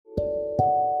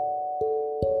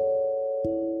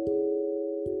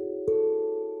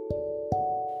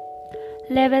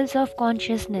Levels of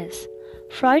consciousness.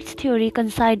 Freud's theory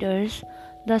considers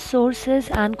the sources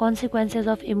and consequences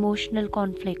of emotional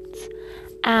conflicts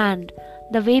and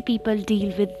the way people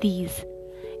deal with these.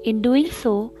 In doing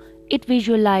so, it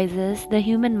visualizes the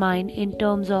human mind in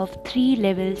terms of three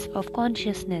levels of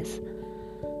consciousness.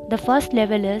 The first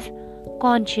level is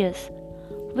conscious,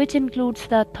 which includes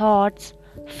the thoughts,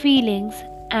 feelings,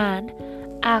 and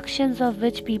actions of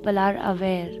which people are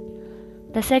aware.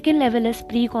 The second level is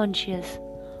preconscious,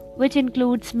 which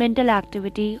includes mental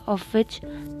activity of which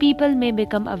people may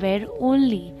become aware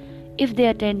only if they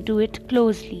attend to it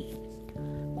closely.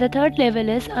 The third level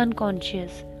is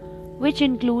unconscious, which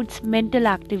includes mental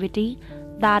activity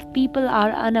that people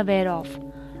are unaware of.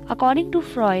 According to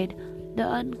Freud, the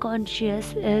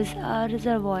unconscious is a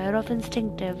reservoir of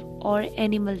instinctive or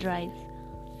animal drives.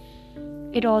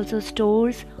 It also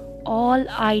stores all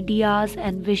ideas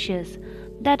and wishes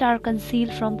that are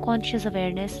concealed from conscious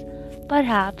awareness,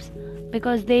 perhaps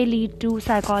because they lead to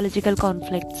psychological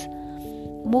conflicts.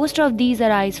 Most of these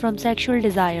arise from sexual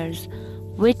desires,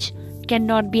 which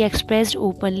cannot be expressed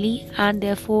openly and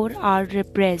therefore are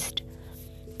repressed.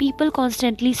 People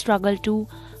constantly struggle to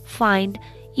find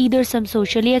either some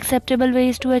socially acceptable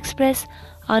ways to express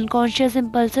unconscious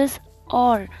impulses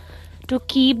or to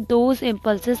keep those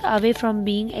impulses away from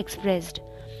being expressed.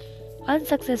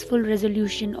 Unsuccessful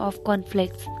resolution of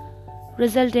conflicts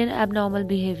result in abnormal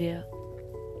behavior.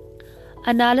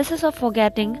 Analysis of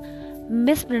forgetting,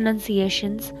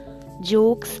 mispronunciations,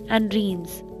 jokes, and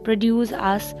dreams produce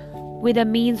us with a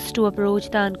means to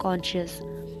approach the unconscious.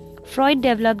 Freud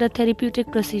developed a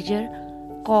therapeutic procedure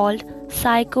called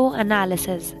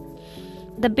psychoanalysis.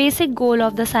 The basic goal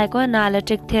of the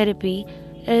psychoanalytic therapy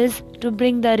is to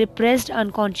bring the repressed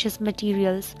unconscious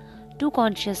materials to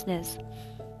consciousness,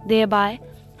 thereby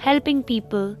helping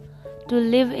people to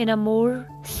live in a more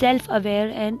self-aware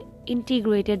and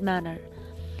integrated manner.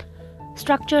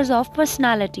 Structures of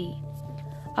personality.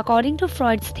 According to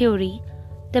Freud's theory,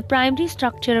 the primary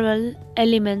structural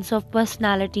elements of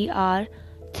personality are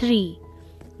three,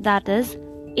 that is,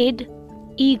 id,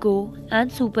 ego, and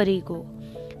superego.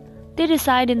 They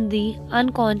reside in the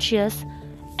unconscious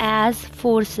as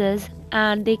forces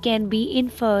and they can be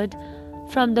inferred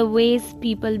from the ways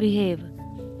people behave.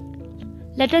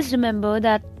 Let us remember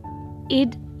that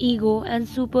id, ego, and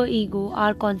superego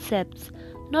are concepts,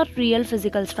 not real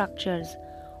physical structures.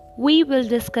 We will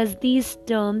discuss these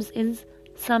terms in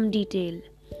some detail.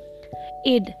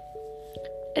 Id.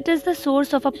 It is the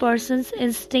source of a person's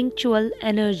instinctual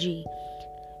energy.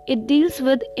 It deals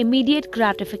with immediate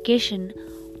gratification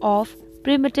of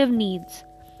primitive needs,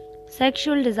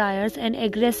 sexual desires, and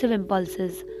aggressive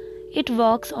impulses. It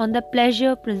works on the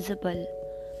pleasure principle,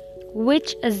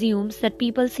 which assumes that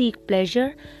people seek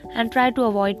pleasure and try to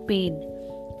avoid pain.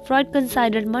 Freud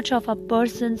considered much of a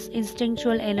person's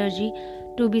instinctual energy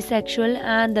to be sexual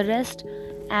and the rest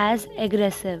as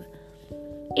aggressive.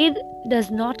 It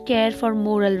does not care for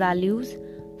moral values,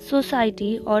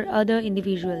 society, or other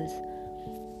individuals.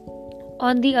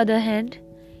 On the other hand,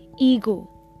 ego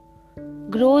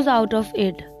grows out of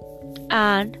id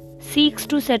and seeks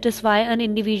to satisfy an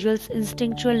individual's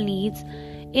instinctual needs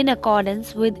in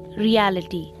accordance with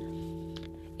reality.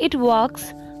 It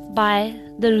works by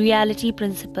the reality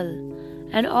principle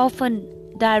and often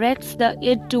directs the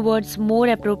id towards more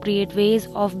appropriate ways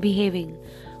of behaving.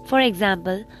 For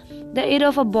example, the id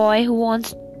of a boy who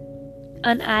wants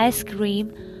an ice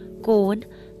cream cone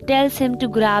tells him to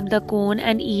grab the cone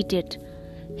and eat it.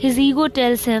 His ego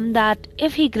tells him that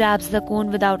if he grabs the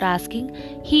cone without asking,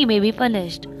 he may be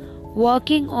punished.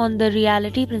 Working on the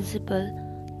reality principle,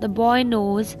 the boy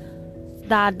knows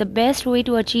that the best way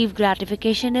to achieve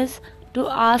gratification is to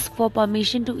ask for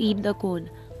permission to eat the cone.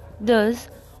 Thus,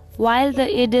 while the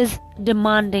id is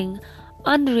demanding,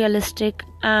 unrealistic,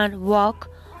 and work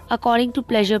according to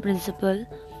pleasure principle,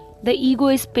 the ego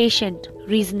is patient,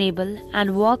 reasonable,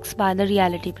 and works by the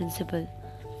reality principle.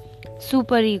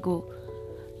 Superego.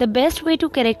 The best way to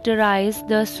characterize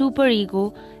the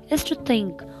superego is to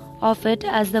think of it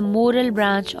as the moral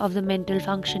branch of the mental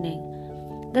functioning.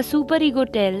 The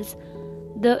superego tells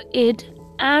the id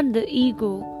and the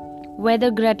ego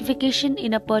whether gratification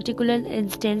in a particular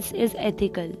instance is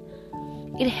ethical.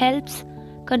 It helps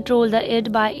control the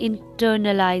id by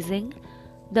internalizing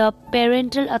the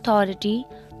parental authority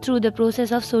through the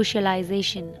process of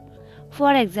socialization.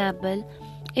 For example,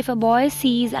 if a boy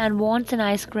sees and wants an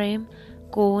ice cream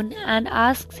cone and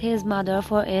asks his mother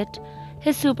for it,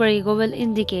 his superego will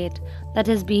indicate that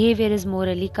his behavior is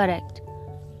morally correct.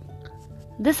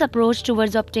 This approach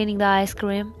towards obtaining the ice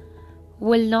cream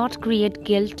will not create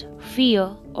guilt, fear,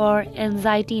 or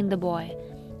anxiety in the boy.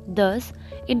 Thus,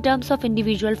 in terms of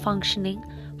individual functioning,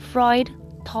 Freud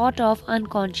thought of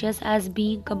unconscious as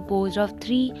being composed of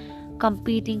three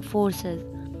competing forces.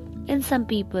 In some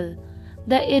people,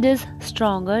 the id is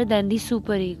stronger than the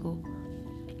superego.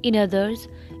 In others,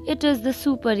 it is the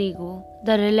superego,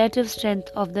 the relative strength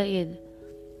of the id.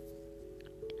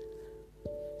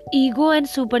 Ego and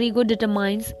superego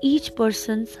determines each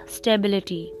person's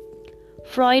stability.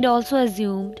 Freud also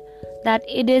assumed that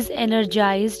it is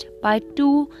energized by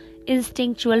two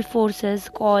instinctual forces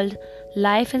called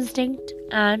life instinct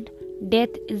and death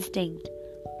instinct.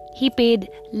 He paid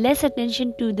less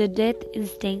attention to the death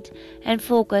instinct and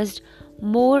focused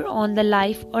more on the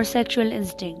life or sexual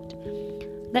instinct.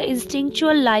 The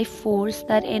instinctual life force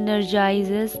that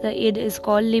energizes the id is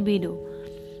called libido.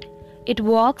 It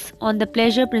works on the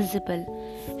pleasure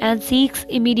principle and seeks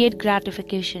immediate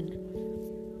gratification.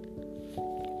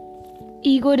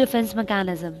 Ego defense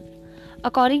mechanism.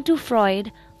 According to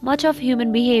Freud, much of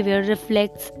human behavior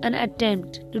reflects an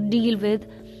attempt to deal with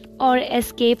or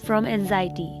escape from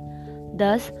anxiety.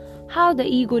 Thus, how the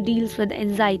ego deals with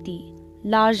anxiety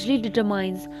largely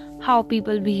determines how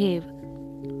people behave.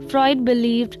 Freud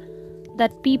believed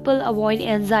that people avoid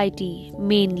anxiety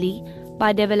mainly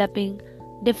by developing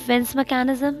defense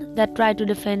mechanisms that try to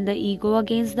defend the ego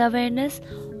against the awareness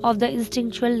of the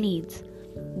instinctual needs.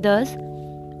 Thus,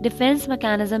 defense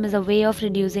mechanism is a way of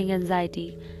reducing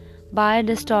anxiety by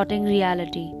distorting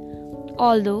reality.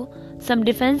 Although some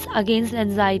defense against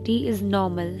anxiety is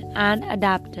normal and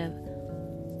adaptive,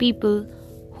 people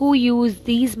who use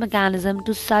these mechanisms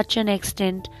to such an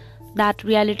extent that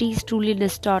reality is truly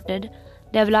distorted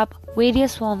develop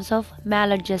various forms of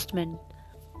maladjustment.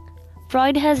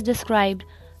 Freud has described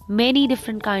many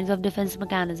different kinds of defense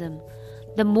mechanisms.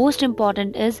 The most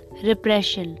important is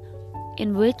repression,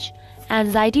 in which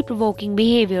anxiety-provoking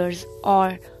behaviors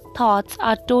or thoughts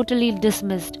are totally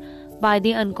dismissed by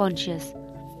the unconscious.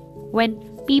 When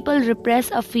people repress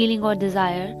a feeling or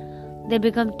desire, they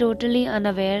become totally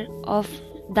unaware of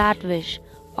that wish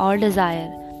or desire.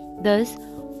 Thus,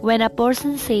 when a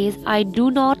person says, "I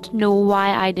do not know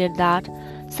why I did that,"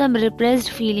 some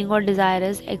repressed feeling or desire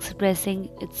is expressing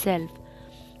itself.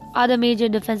 Other major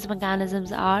defense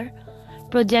mechanisms are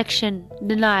projection,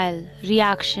 denial,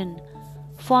 reaction,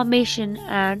 formation,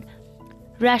 and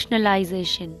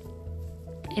rationalization.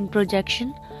 In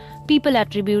projection, people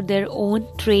attribute their own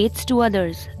traits to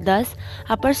others. Thus,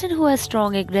 a person who has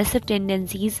strong aggressive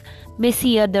tendencies may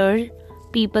see other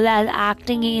people as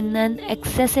acting in an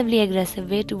excessively aggressive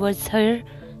way towards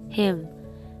him.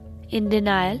 In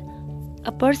denial,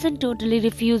 a person totally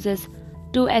refuses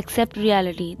to accept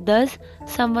reality. Thus,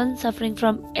 someone suffering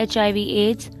from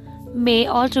HIV/AIDS may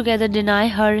altogether deny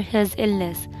his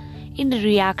illness. In the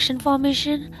reaction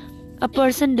formation, a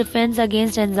person defends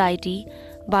against anxiety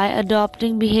by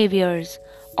adopting behaviors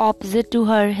opposite to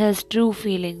his true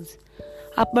feelings.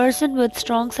 A person with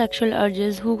strong sexual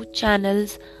urges who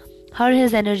channels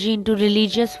his energy into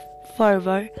religious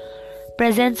fervor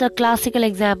presents a classical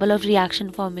example of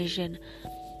reaction formation.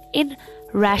 In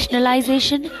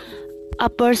rationalization, a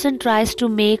person tries to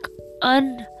make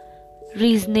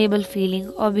unreasonable feeling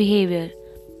or behavior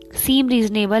seem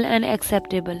reasonable and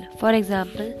acceptable. For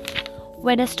example,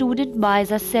 when a student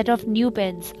buys a set of new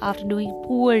pens after doing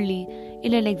poorly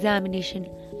in an examination,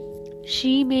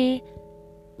 she may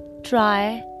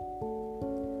try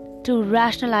to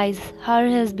rationalize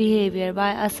his behavior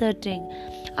by asserting,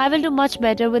 "I will do much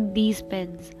better with these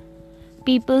pens."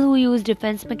 People who use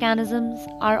defense mechanisms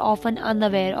are often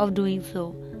unaware of doing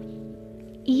so.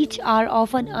 Each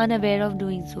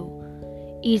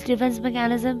defense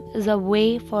mechanism is a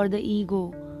way for the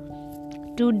ego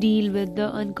to deal with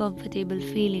the uncomfortable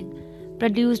feeling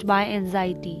produced by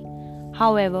anxiety.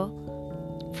 However,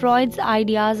 Freud's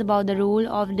ideas about the role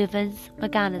of defense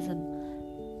mechanism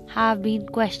have been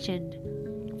questioned.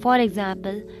 For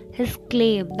example, his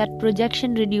claim that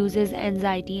projection reduces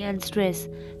anxiety and stress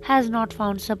has not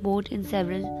found support in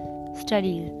several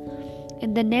studies.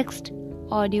 In the next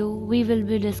audio, we will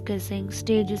be discussing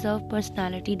stages of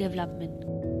personality development.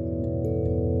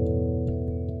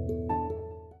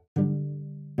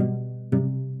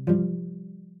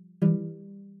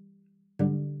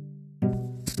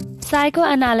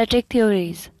 Psychoanalytic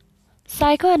theories.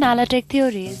 Psychoanalytic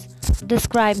theories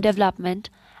describe development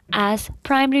as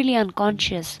primarily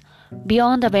unconscious,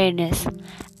 beyond awareness,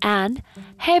 and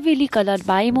heavily colored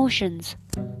by emotions.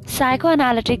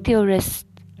 Psychoanalytic theorists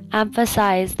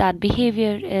emphasize that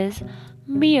behavior is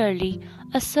merely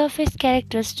a surface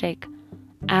characteristic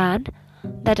and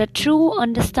that a true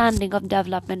understanding of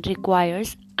development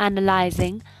requires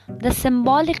analyzing the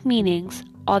symbolic meanings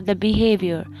of the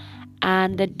behavior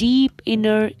and the deep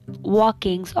inner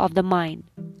workings of the mind.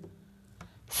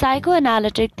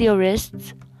 Psychoanalytic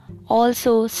theorists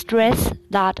also stress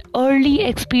that early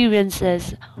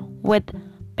experiences with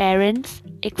parents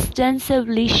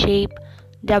extensively shape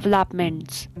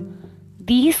developments.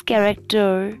 These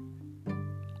characters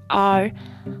are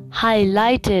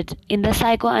highlighted in the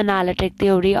psychoanalytic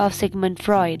theory of Sigmund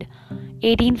Freud,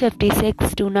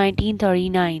 1856 to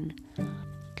 1939.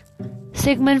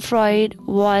 Sigmund Freud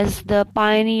was the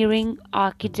pioneering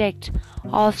architect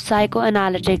of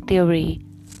psychoanalytic theory.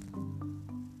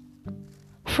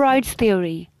 Freud's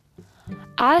theory.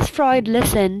 As Freud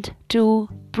listened to,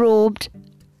 probed,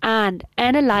 and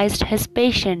analyzed his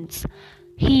patients,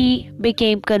 he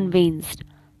became convinced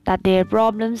that their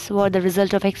problems were the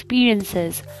result of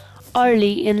experiences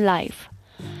early in life.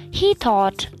 He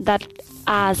thought that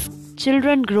as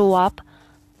children grow up,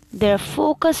 their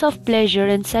focus of pleasure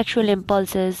and sexual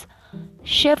impulses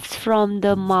shifts from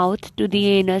the mouth to the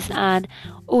anus and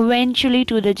eventually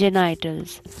to the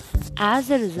genitals. As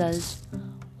a result,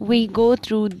 we go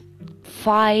through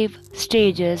 5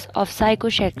 stages of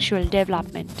psychosexual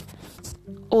development: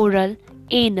 oral,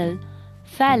 anal,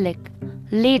 phallic,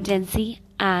 latency,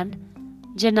 and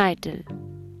genital.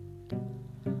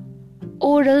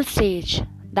 Oral stage,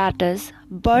 that is,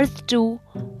 birth to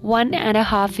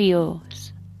 1.5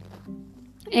 years.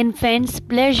 Infant's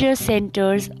pleasure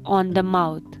centers on the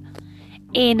mouth.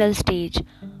 Anal stage,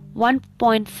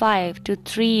 1.5 to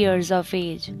 3 years of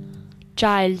age.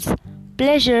 Child's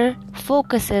pleasure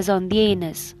focuses on the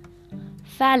anus.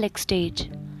 Phallic stage,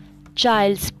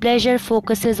 child's pleasure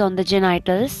focuses on the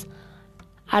genitals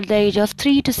at the age of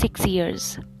 3 to 6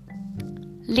 years.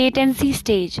 Latency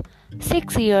stage,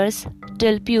 6 years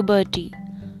till puberty.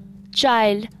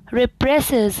 Child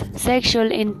represses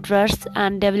sexual interests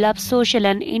and develops social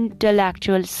and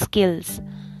intellectual skills.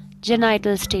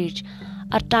 Genital stage,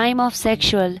 a time of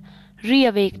sexual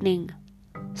reawakening.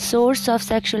 Source of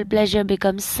sexual pleasure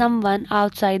becomes someone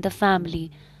outside the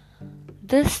family.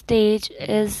 This stage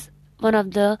is one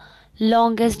of the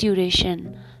longest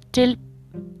duration, till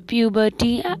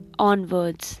puberty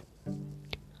onwards.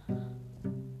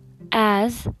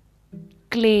 As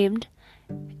claimed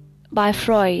by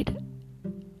Freud,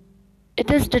 it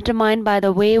is determined by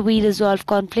the way we resolve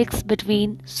conflicts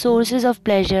between sources of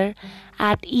pleasure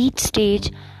at each stage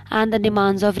and the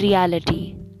demands of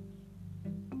reality.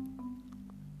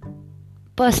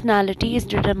 Personality is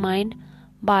determined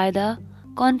by the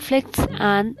conflicts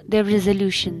and their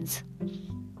resolutions.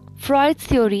 Freud's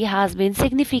theory has been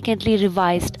significantly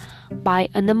revised by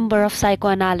a number of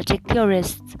psychoanalytic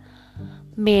theorists.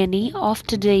 Many of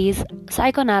today's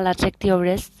psychoanalytic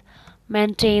theorists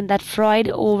maintain that Freud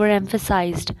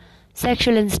overemphasized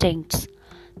sexual instincts.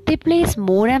 They place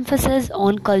more emphasis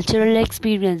on cultural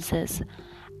experiences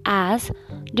as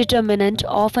determinant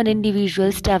of an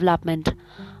individual's development.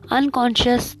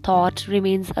 Unconscious thought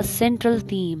remains a central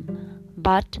theme,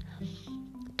 but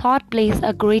thought plays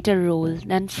a greater role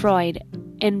than Freud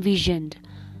envisioned.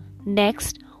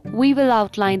 Next, we will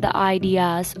outline the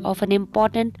ideas of an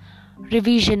important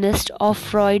revisionist of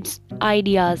Freud's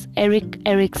ideas, Erik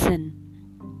Erikson.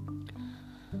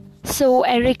 So,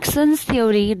 Erikson's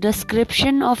theory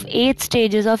description of 8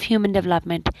 stages of human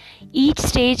development. Each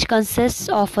stage consists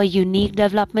of a unique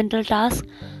developmental task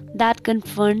that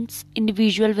confronts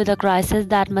individual with a crisis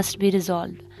that must be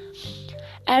resolved.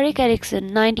 Erik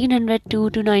Erikson, 1902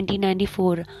 to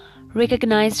 1994,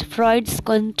 recognized Freud's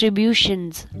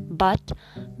contributions but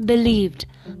believed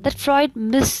that Freud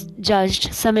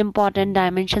misjudged some important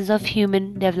dimensions of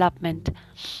human development.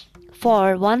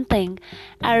 For one thing,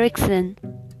 Erikson,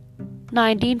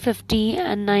 1950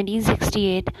 and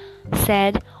 1968,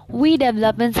 said we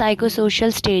develop in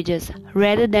psychosocial stages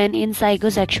rather than in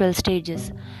psychosexual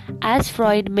stages. As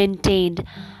Freud maintained,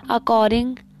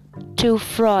 according to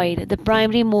Freud, the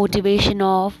primary motivation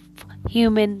of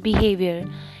human behavior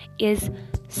is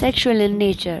sexual in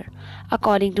nature.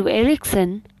 According to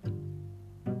Erikson,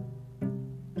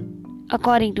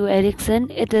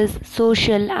 it is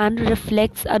social and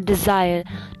reflects a desire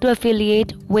to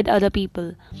affiliate with other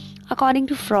people. According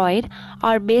to Freud,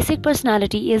 our basic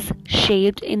personality is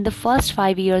shaped in the first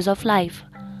 5 years of life.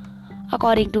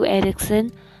 According to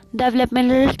Erikson,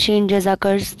 developmental changes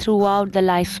occurs throughout the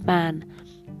lifespan.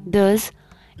 Thus,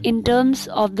 in terms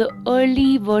of the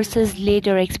early versus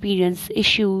later experience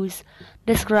issues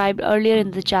described earlier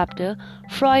in the chapter,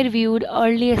 Freud viewed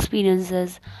early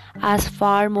experiences as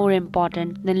far more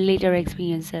important than later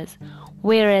experiences,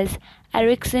 whereas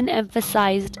Erikson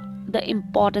emphasized the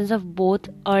importance of both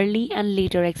early and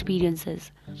later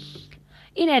experiences.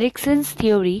 In Erikson's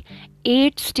theory,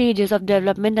 8 stages of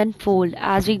development unfold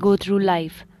as we go through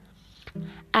life.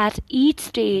 At each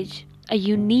stage, a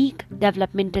unique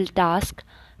developmental task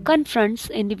confronts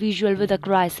individual with a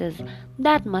crisis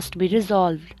that must be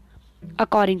resolved.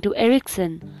 According to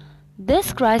Erikson,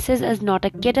 this crisis is not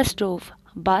a catastrophe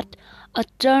but a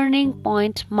turning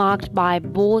point marked by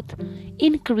both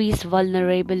increased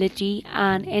vulnerability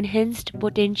and enhanced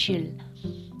potential.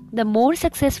 The more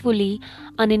successfully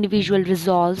an individual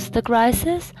resolves the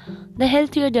crisis, the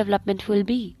healthier development will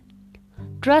be.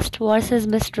 Trust versus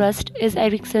mistrust is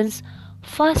Erikson's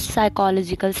first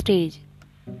psychological stage,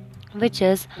 which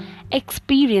is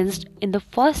experienced in the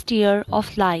first year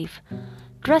of life.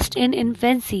 Trust in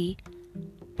infancy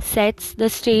sets the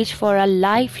stage for a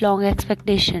lifelong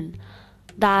expectation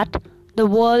that the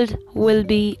world will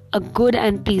be a good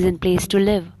and pleasant place to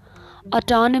live.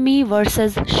 Autonomy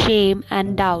versus shame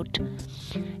and doubt.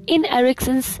 In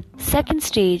Erikson's second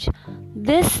stage,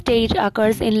 this stage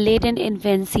occurs in latent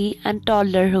infancy and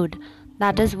toddlerhood,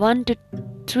 that is 1 to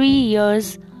 3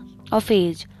 years of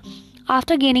age.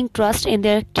 After gaining trust in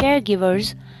their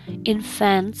caregivers,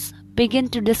 infants begin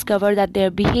to discover that their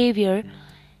behavior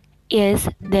is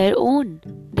their own.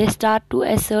 They start to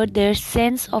assert their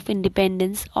sense of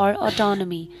independence or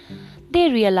autonomy. They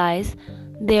realize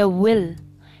their will.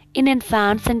 In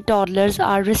infants and toddlers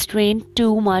are restrained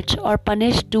too much or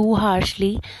punished too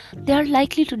harshly, they are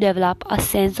likely to develop a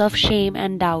sense of shame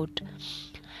and doubt.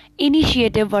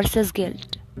 Initiative versus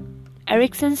guilt.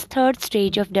 Erikson's third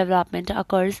stage of development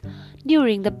occurs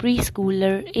during the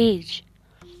preschooler age.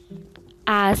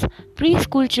 As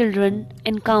preschool children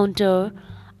encounter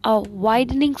a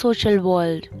widening social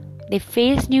world, they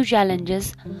face new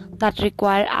challenges that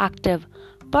require active,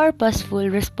 purposeful,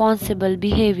 responsible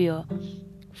behavior.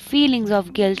 Feelings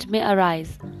of guilt may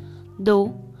arise,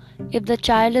 though, if the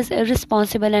child is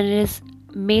irresponsible and is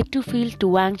made to feel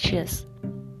too anxious.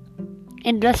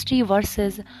 Industry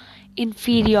versus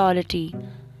inferiority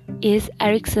is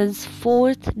Erikson's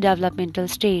fourth developmental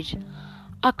stage.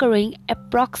 Occurring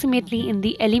approximately in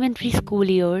the elementary school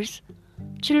years,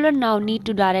 children now need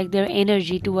to direct their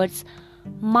energy towards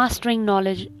mastering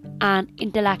knowledge and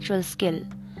intellectual skill.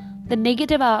 The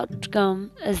negative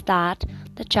outcome is that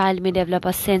the child may develop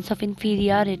a sense of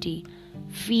inferiority,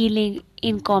 feeling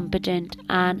incompetent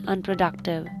and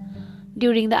unproductive.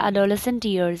 During the adolescent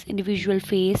years, individuals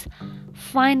face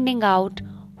finding out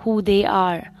who they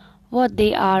are, what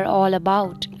they are all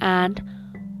about, and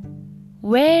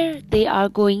where they are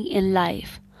going in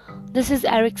life. This is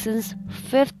Erikson's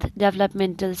fifth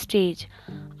developmental stage,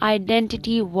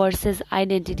 identity versus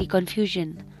identity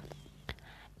confusion.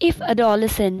 If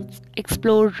adolescents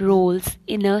explore roles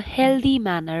in a healthy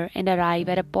manner and arrive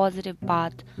at a positive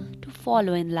path to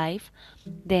follow in life,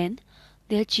 then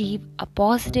they achieve a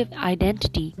positive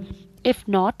identity. If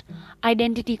not,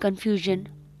 identity confusion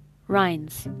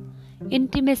reigns.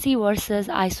 Intimacy versus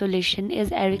isolation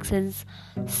is Erikson's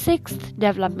sixth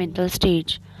developmental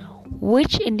stage,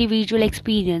 which individuals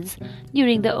experience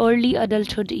during the early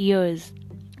adulthood years.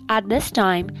 At this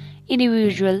time,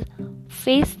 individuals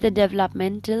face the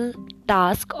developmental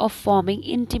task of forming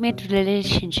intimate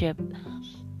relationship.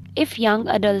 If young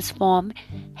adults form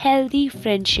healthy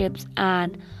friendships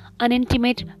and an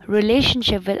intimate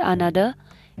relationship with another,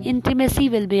 intimacy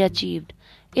will be achieved.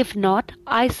 If not,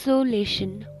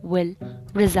 isolation will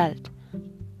result.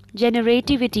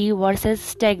 Generativity versus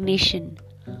stagnation.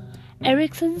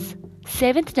 Erikson's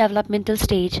seventh developmental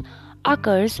stage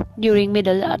occurs during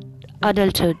middle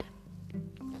adulthood.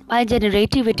 By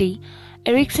generativity,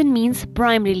 Erikson means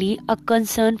primarily a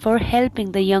concern for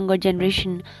helping the younger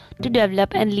generation to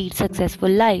develop and lead successful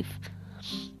life.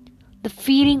 The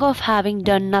feeling of having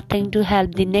done nothing to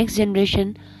help the next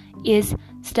generation is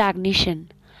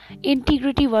stagnation.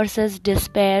 Integrity versus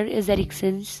despair is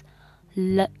Erikson's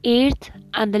eighth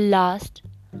and the last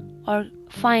or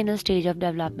final stage of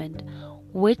development,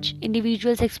 which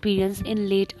individuals experience in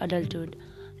late adulthood.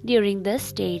 During this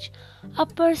stage, a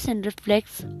person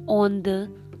reflects on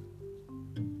the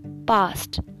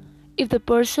past. If the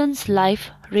person's life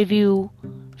review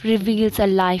reveals a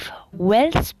life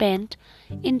well spent,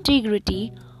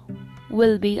 integrity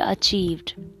will be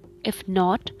achieved. If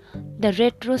not, the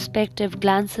retrospective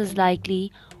glances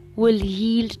likely will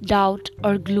yield doubt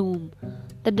or gloom.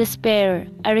 The despair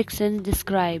Erikson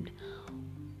described.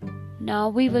 Now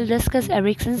we will discuss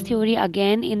Erikson's theory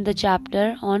again in the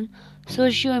chapter on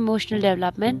socio-emotional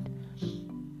development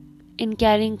in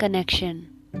carrying connection.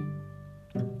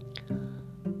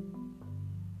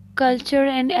 Culture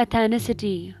and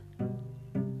ethnicity.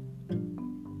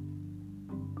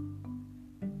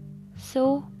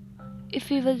 So, If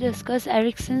we will discuss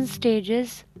Erikson's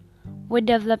stages with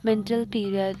developmental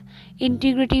period,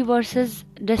 integrity versus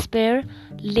despair,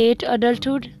 late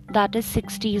adulthood, that is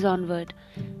 60s onward.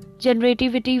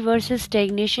 Generativity versus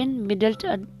stagnation, middle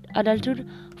adulthood,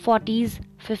 40s,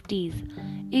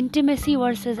 50s. Intimacy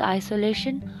versus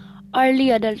isolation, early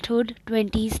adulthood,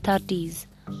 20s, 30s.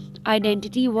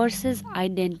 Identity versus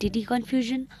identity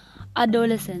confusion,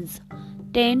 adolescence,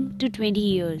 10 to 20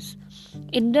 years.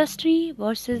 Industry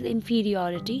versus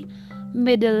inferiority,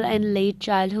 middle and late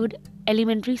childhood,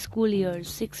 elementary school years,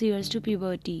 6 years to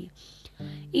puberty.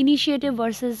 Initiative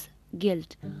versus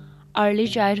guilt, early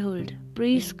childhood,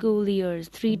 preschool years,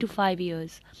 3 to 5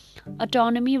 years.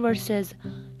 Autonomy versus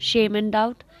shame and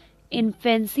doubt,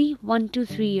 infancy, 1 to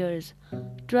 3 years.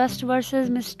 Trust versus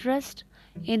mistrust,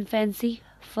 infancy,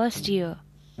 first year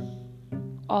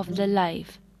of the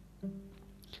life.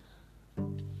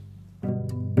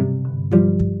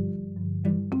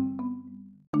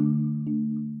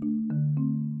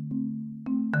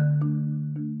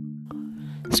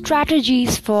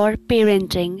 Strategies for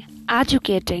parenting,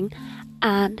 educating,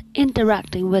 and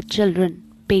interacting with children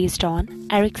based on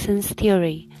Erikson's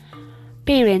theory.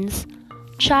 Parents,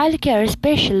 child care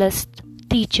specialists,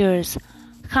 teachers,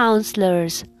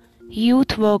 counselors,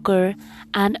 youth worker,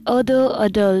 and other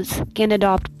adults can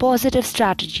adopt positive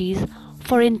strategies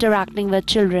for interacting with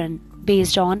children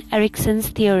based on Erikson's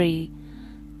theory.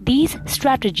 These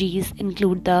strategies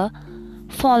include the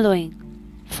following.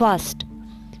 First,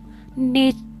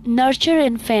 nurture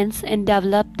infants and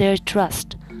develop their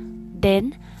trust.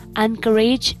 Then,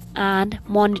 encourage and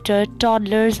monitor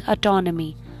toddlers'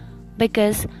 autonomy,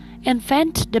 because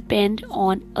infants depend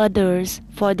on others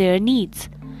for their needs.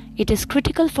 It is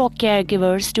critical for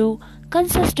caregivers to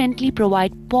consistently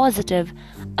provide positive,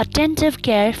 attentive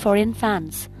care for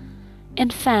infants.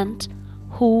 Infants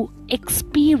who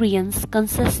experience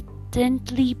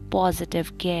consistently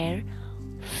positive care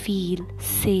feel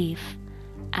safe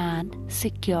and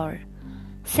secure,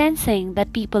 sensing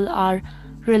that people are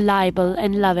reliable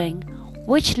and loving,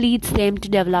 which leads them to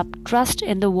develop trust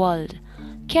in the world.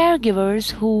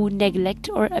 Caregivers who neglect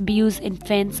or abuse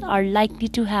infants are likely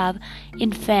to have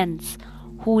infants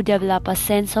who develop a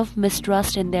sense of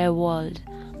mistrust in their world.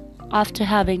 After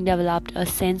having developed a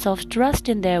sense of trust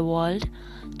in their world,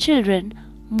 children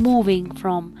moving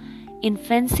from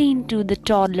infancy into the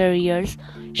toddler years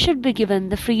should be given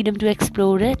the freedom to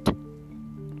explore it.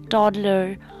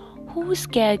 Toddler whose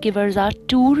caregivers are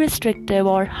too restrictive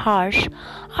or harsh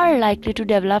are likely to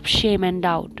develop shame and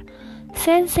doubt,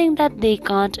 sensing that they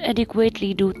can't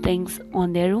adequately do things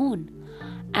on their own.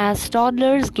 As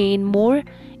toddlers gain more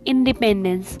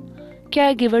independence,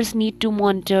 caregivers need to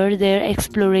monitor their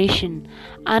exploration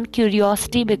and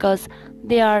curiosity, because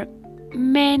there are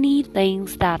many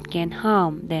things that can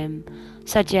harm them,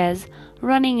 such as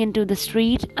running into the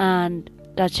street and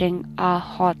touching a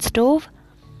hot stove.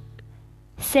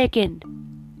 Second,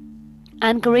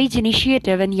 encourage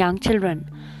initiative in young children.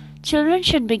 Children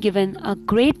should be given a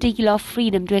great deal of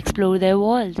freedom to explore their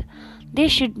world. They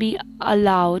should be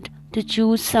allowed to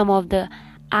choose some of the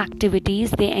activities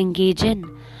they engage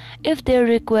in. If their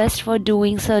requests for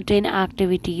doing certain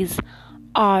activities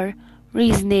are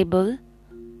reasonable,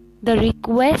 the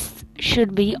requests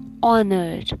should be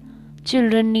honored.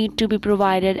 Children need to be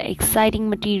provided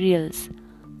exciting materials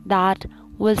that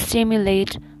will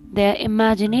stimulate their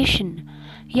imagination.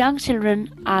 Young children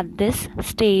at this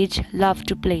stage love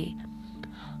to play.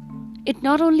 It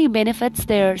not only benefits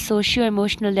their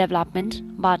socio-emotional development,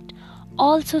 but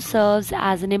also serves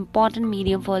as an important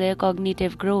medium for their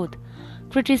cognitive growth.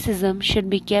 Criticism should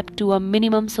be kept to a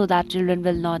minimum so that children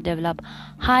will not develop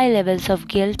high levels of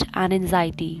guilt and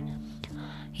anxiety.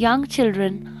 Young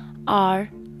children are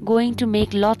going to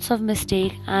make lots of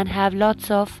mistakes and have lots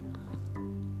of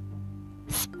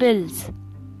spills.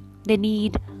 They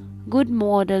need good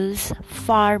models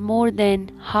far more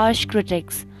than harsh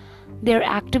critics. Their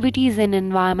activities and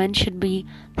environment should be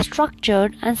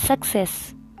structured and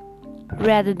success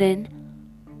rather than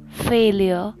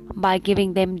failure, by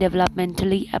giving them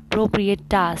developmentally appropriate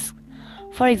tasks.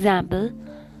 For example,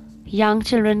 young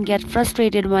children get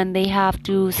frustrated when they have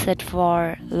to sit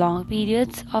for long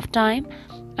periods of time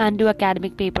and do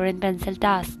academic paper and pencil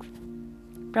tasks.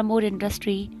 Promote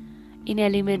industry in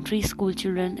elementary school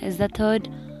children is the third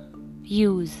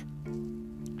use.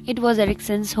 It was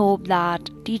Erikson's hope that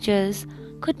teachers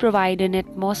could provide an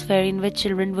atmosphere in which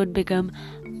children would become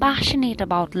passionate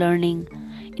about learning.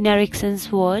 In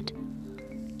Erikson's word,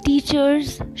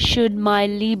 teachers should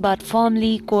mildly but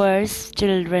firmly coerce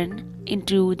children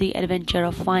into the adventure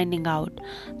of finding out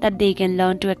that they can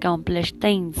learn to accomplish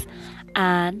things,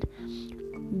 and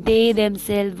they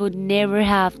themselves would never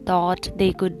have thought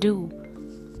they could do.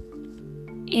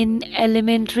 In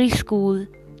elementary school,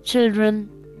 children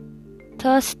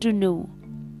thirst to know.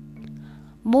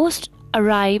 Most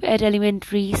arrive at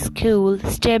elementary school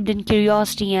steeped in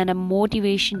curiosity and a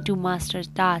motivation to master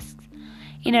tasks.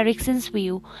 In Erickson's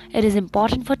view, it is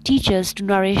important for teachers to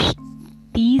nourish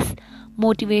these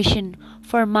motivation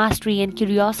for mastery and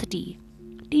curiosity.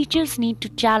 Teachers need to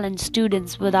challenge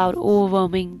students without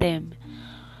overwhelming them.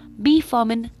 Be firm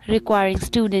in requiring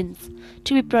students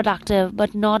to be productive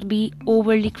but not be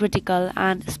overly critical,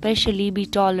 and especially be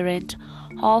tolerant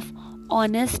of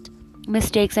honest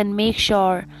mistakes and make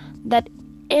sure that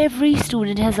every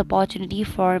student has opportunity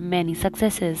for many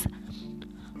successes.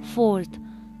 Fourth,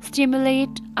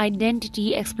 stimulate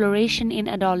identity exploration in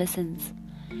adolescence.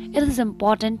 It is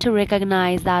important to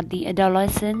recognize that the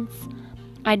adolescent's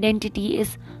identity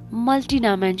is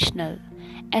multidimensional.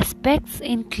 Aspects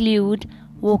include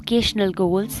vocational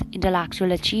goals,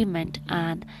 intellectual achievement,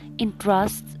 and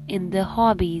interests in the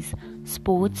hobbies,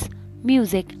 sports,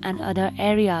 music, and other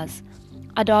areas.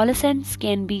 Adolescents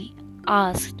can be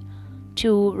asked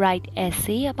to write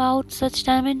essay about such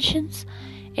dimensions,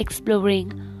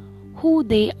 exploring who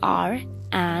they are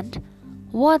and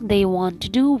what they want to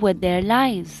do with their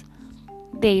lives.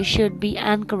 They should be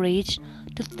encouraged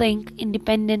to think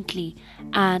independently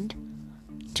and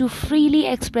to freely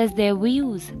express their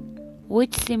views,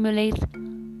 which stimulates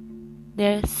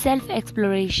their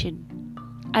self-exploration.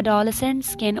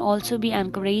 Adolescents can also be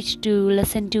encouraged to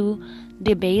listen to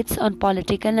debates on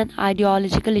political and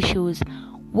ideological issues,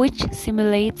 which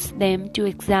stimulates them to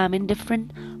examine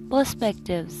different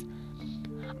perspectives.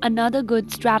 Another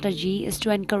good strategy is to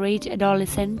encourage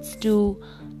adolescents to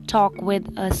talk with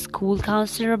a school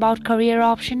counselor about career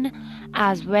option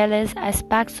as well as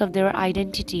aspects of their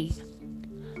identity.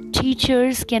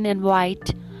 Teachers can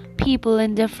invite people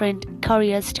in different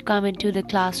careers to come into the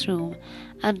classroom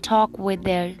and talk with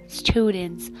their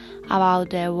students about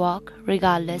their work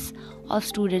regardless of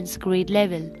students' grade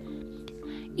level.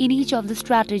 In each of the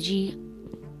strategy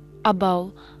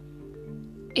above,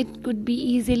 it could be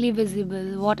easily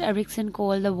visible what Erickson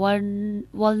called the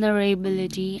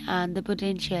vulnerability and the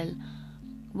potential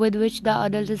with which the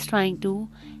adult is trying to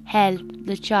help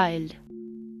the child.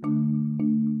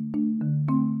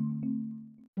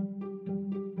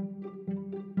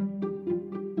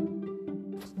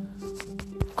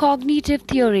 Cognitive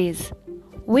theories.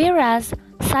 Whereas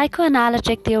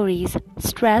psychoanalytic theories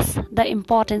stress the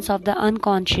importance of the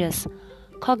unconscious,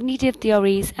 cognitive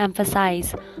theories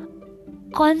emphasize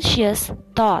conscious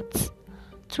thoughts.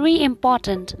 Three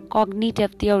important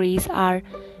cognitive theories are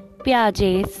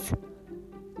Piaget's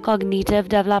cognitive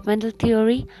developmental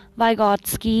theory,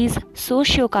 Vygotsky's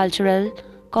sociocultural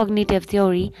cognitive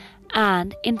theory,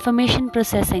 and information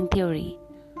processing theory.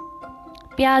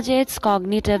 Piaget's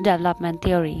cognitive development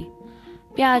theory.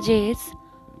 Piaget's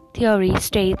theory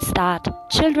states that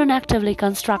children actively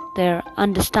construct their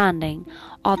understanding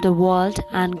of the world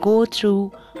and go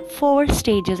through 4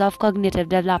 stages of cognitive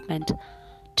development.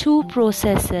 2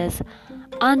 processes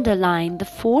underline the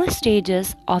 4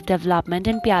 stages of development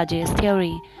in Piaget's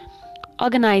theory: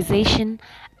 organization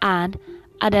and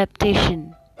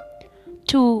adaptation.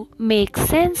 To make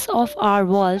sense of our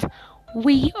world,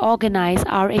 we organize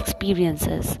our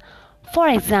experiences. For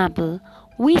example,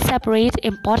 we separate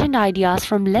important ideas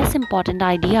from less important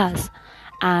ideas,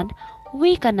 and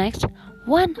we connect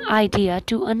one idea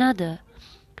to another.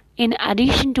 In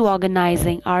addition to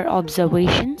organizing our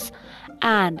observations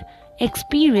and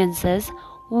experiences,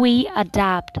 we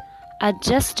adapt,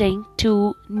 adjusting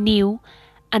to new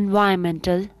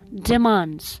environmental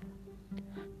demands.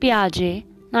 Piaget,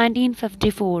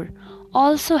 1954,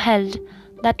 also held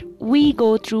that we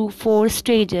go through 4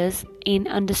 stages in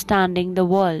understanding the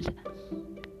world.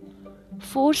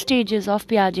 4 stages of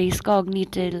Piaget's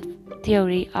cognitive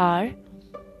theory are: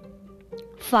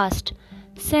 first,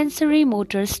 sensory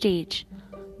motor stage,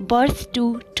 birth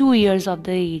to 2 years of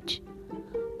the age.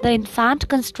 The infant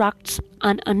constructs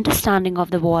an understanding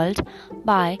of the world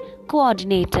by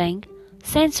coordinating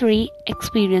sensory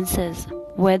experiences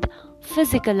with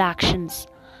physical actions.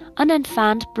 An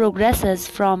infant progresses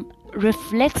from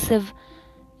reflexive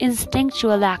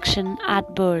instinctual action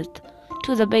at birth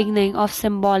to the beginning of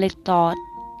symbolic thought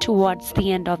towards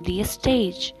the end of the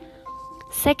stage.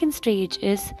 Second stage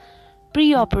is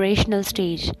pre-operational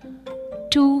stage,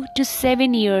 2 to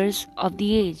 7 years of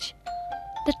the age.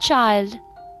 The child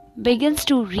begins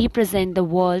to represent the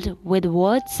world with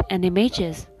words and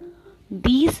images.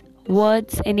 These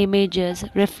words and images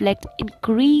reflect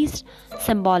increased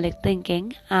symbolic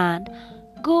thinking and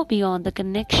go beyond the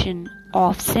connection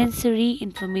of sensory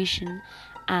information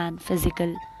and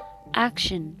physical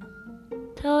action.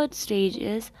 Third stage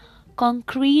is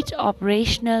concrete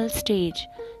operational stage,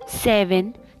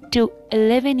 7 to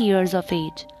 11 years of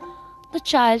age. The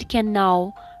child can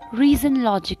now reason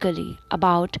logically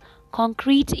about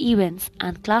concrete events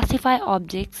and classify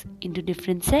objects into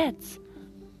different sets.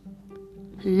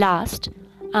 Last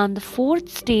and the fourth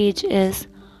stage is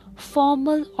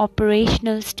formal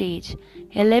operational stage,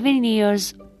 11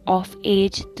 years of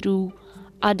age through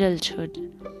adulthood.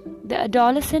 The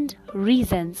adolescent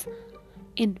reasons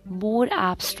in more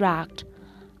abstract,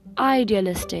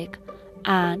 idealistic,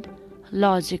 and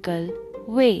logical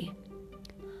way.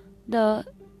 The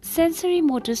sensory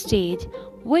motor stage,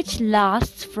 which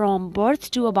lasts from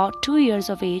birth to about 2 years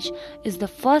of age, is the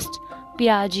first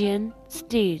Piagetian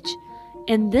stage.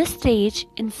 In this stage,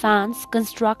 infants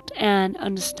construct an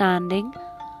understanding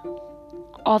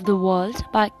of the world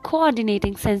by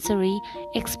coordinating sensory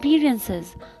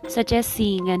experiences such as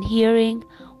seeing and hearing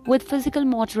with physical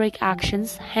motoric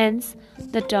actions, hence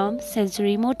the term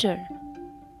sensory motor.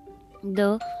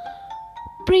 The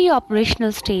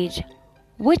pre-operational stage,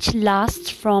 which lasts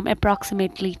from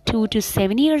approximately 2 to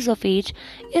 7 years of age,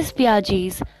 is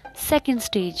Piaget's second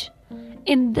stage.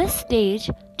 In this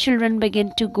stage, children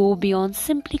begin to go beyond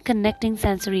simply connecting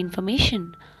sensory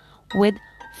information with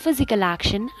physical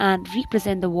action and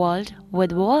represent the world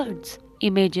with words,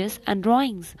 images, and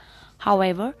drawings.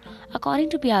 However, according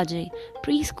to Piaget,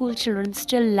 preschool children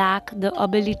still lack the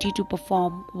ability to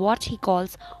perform what he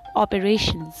calls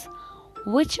operations,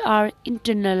 which are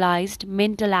internalized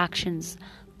mental actions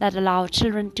that allow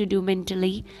children to do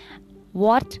mentally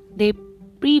what they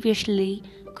previously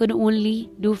could only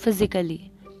do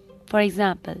physically. For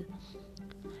example,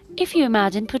 if you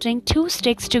imagine putting two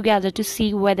sticks together to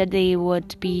see whether they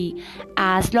would be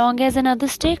as long as another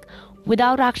stick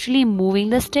without actually moving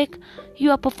the stick,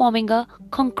 you are performing a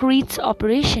concrete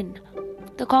operation.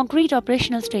 The concrete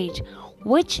operational stage,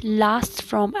 which lasts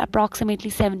from approximately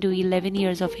 7 to 11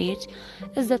 years of age,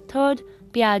 is the third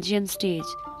Piagetian stage.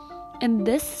 In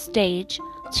this stage,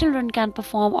 children can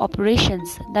perform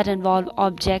operations that involve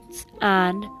objects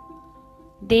and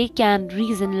they can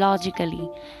reason logically,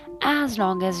 as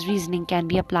long as reasoning can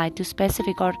be applied to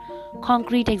specific or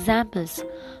concrete examples.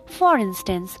 For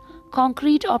instance,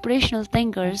 concrete operational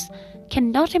thinkers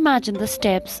cannot imagine the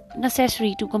steps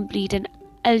necessary to complete an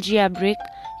algebraic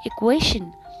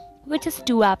equation, which is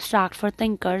too abstract for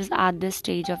thinkers at this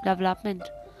stage of development.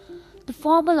 The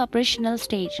formal operational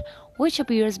stage, which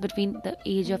appears between the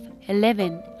age of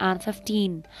 11 and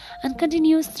 15 and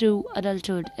continues through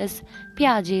adulthood, is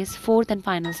Piaget's fourth and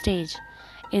final stage.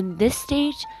 In this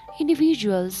stage,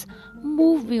 individuals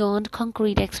move beyond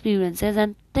concrete experiences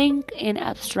and think in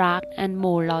abstract and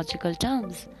more logical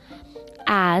terms.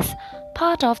 As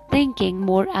part of thinking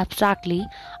more abstractly,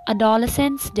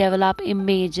 adolescents develop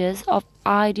images of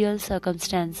ideal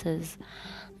circumstances.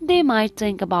 They might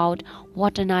think about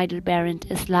what an ideal parent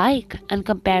is like and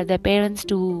compare their parents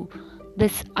to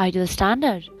this ideal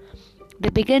standard. They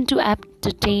begin to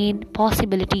entertain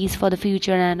possibilities for the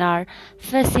future and are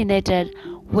fascinated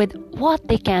with what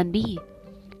they can be.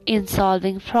 In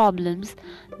solving problems,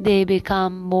 they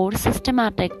become more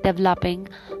systematic, developing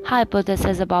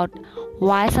hypotheses about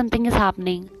why something is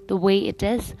happening the way it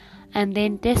is, and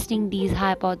then testing these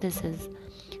hypotheses.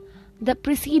 The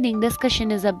preceding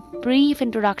discussion is a brief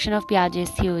introduction of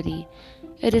Piaget's theory.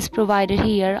 It is provided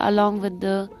here along with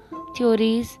the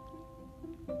theories.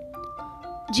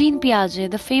 Jean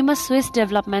Piaget, the famous Swiss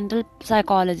developmental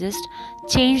psychologist,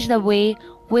 changed the way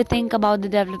we think about the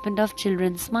development of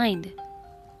children's mind.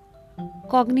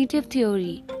 Cognitive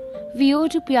theory. We owe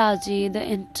to Piaget the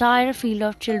entire field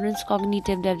of children's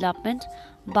cognitive development,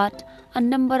 but a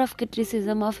number of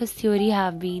criticisms of his theory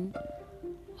have been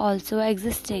also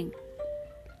existing.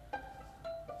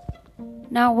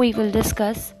 Now we will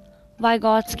discuss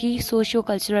Vygotsky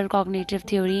socio-cultural cognitive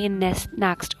theory in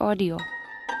next audio.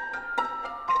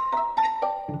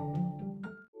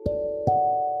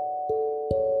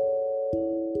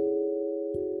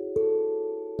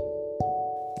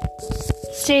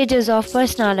 Stages of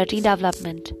personality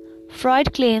development.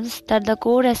 Freud claims that the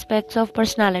core aspects of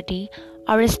personality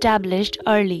are established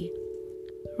early,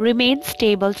 remain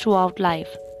stable throughout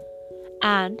life,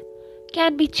 and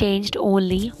can be changed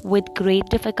only with great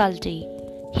difficulty.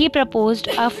 He proposed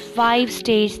a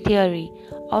 5-stage theory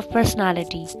of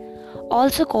personality,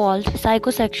 also called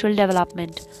psychosexual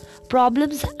development.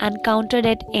 Problems encountered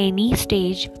at any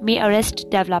stage may arrest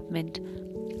development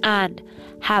and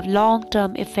have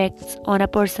long-term effects on a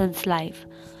person's life.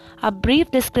 A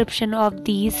brief description of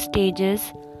these stages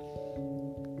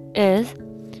is: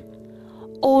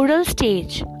 oral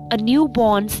stage, A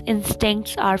newborn's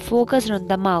instincts are focused on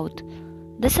the mouth.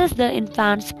 This is the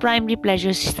infant's primary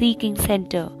pleasure-seeking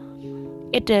center.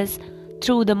 It is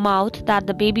through the mouth that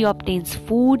the baby obtains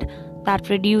food that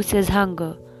reduces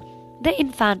hunger. The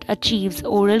infant achieves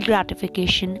oral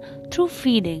gratification through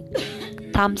feeding,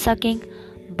 thumb sucking,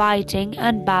 biting,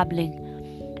 and babbling.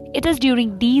 It is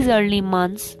during these early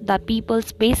months that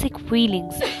people's basic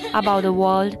feelings about the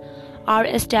world are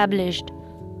established.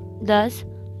 Thus,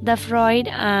 the Freud,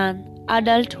 an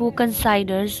adult who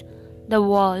considers the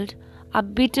world a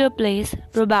bitter place,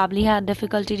 probably had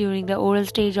difficulty during the oral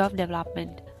stage of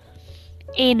development.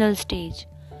 Anal stage.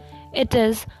 It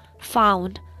is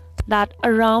found that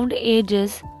around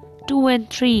ages 2 and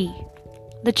 3,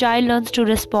 the child learns to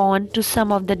respond to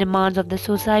some of the demands of the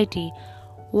society.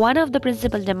 One of the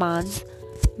principal demands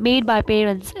made by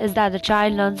parents is that the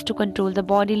child learns to control the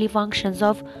bodily functions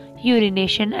of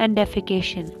urination and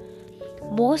defecation.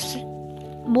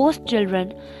 Most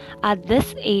children at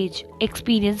this age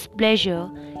experience pleasure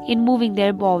in moving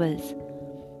their bowels.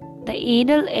 The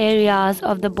anal areas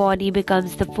of the body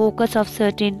becomes the focus of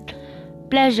certain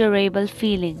pleasurable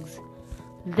feelings.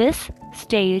 This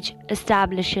stage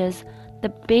establishes the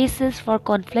basis for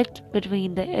conflict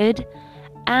between the id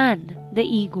and the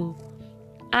ego,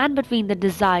 and between the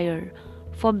desire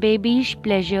for babyish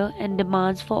pleasure and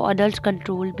demands for adult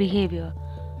controlled behavior.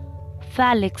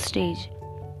 Phallic stage.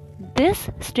 This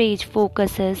stage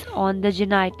focuses on the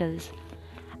genitals.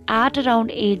 At around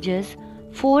ages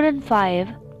 4 and 5,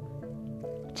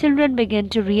 children begin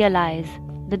to realize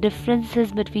the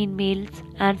differences between males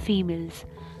and females.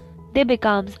 They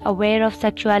become aware of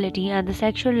sexuality and the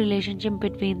sexual relationship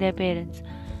between their parents.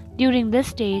 During this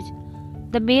stage,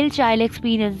 the male child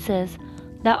experiences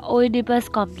the Oedipus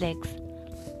complex,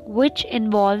 which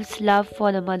involves love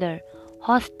for the mother,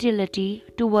 hostility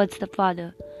towards the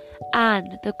father,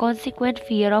 and the consequent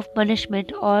fear of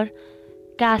punishment or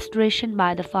castration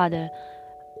by the father.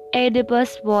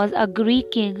 Oedipus was a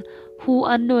Greek king who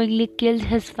unknowingly killed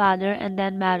his father and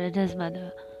then married his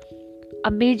mother.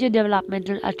 A major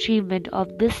developmental achievement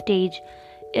of this stage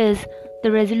is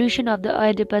the resolution of the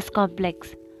Oedipus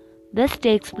complex. This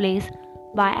takes place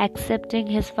by accepting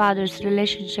his father's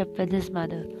relationship with his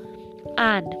mother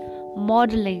and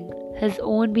modeling his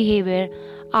own behavior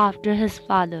after his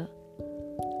father.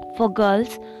 For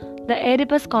girls, the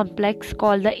Oedipus complex,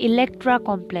 called the Electra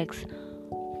complex,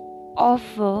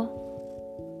 after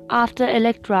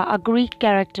Electra, a Greek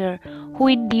character who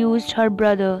induced her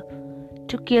brother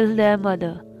to kill their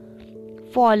mother,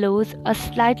 follows a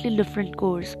slightly different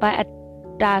course. By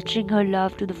attaching her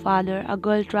love to the father, a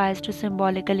girl tries to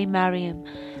symbolically marry him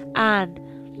and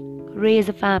raise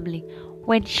a family.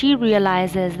 When she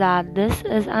realizes that this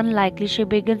is unlikely, she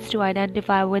begins to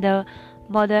identify with her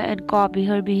mother and copy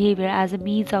her behavior as a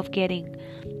means of getting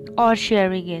or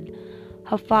sharing in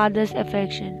her father's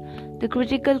affection. The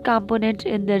critical component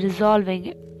in the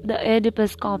resolving the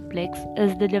Oedipus complex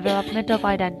is the development of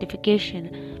identification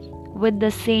with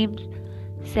the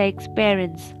same-sex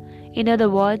parents. In other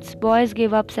words, boys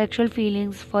give up sexual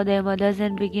feelings for their mothers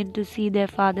and begin to see their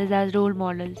fathers as role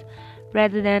models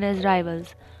rather than as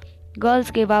rivals. Girls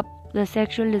give up the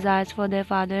sexual desires for their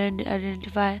father and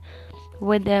identify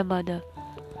with their mother.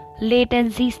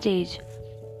 Latency stage.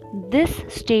 This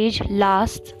stage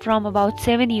lasts from about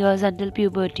 7 years until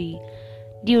puberty.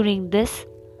 During this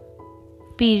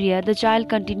period, the child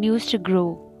continues to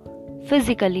grow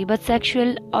physically, but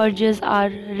sexual urges are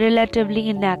relatively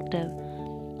inactive.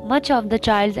 Much of the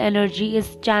child's energy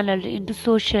is channeled into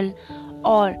social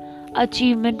or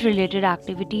achievement-related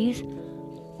activities.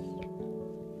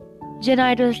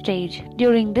 Genital stage.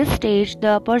 During this stage,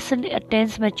 the person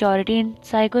attains maturity in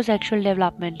psychosexual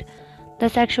development. The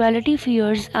sexuality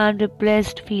fears and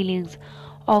repressed feelings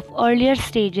of earlier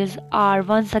stages are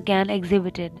once again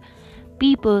exhibited.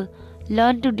 People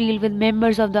learn to deal with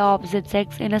members of the opposite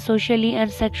sex in a socially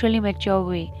and sexually mature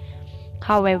way.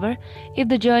 However, if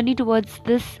the journey towards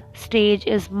this stage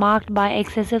is marked by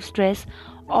excessive stress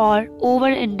or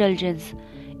overindulgence,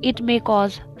 it may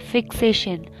cause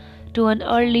fixation to an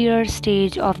earlier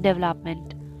stage of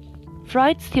development.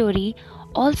 Freud's theory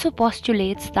also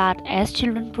postulates that as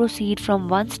children proceed from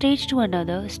one stage to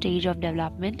another stage of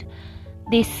development,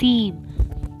 they seem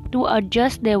to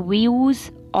adjust their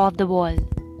views of the world.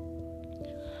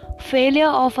 Failure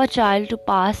of a child to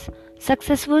pass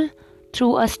successful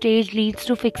through a stage leads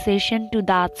to fixation to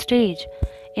that stage.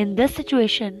 In this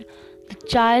situation, the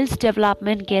child's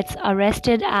development gets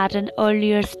arrested at an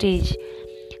earlier stage.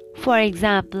 For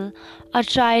example, a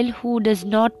child who does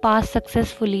not pass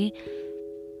successfully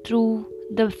through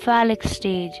the phallic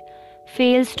stage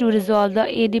fails to resolve the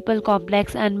Oedipal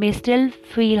complex and may still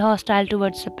feel hostile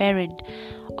towards the parent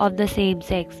of the same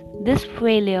sex. This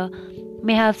failure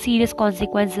may have serious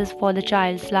consequences for the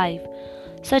child's life.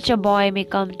 Such a boy may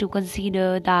come to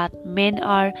consider that men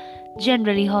are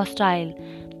generally hostile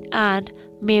and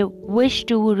may wish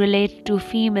to relate to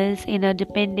females in a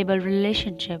dependable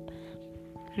relationship.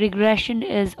 Regression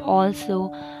is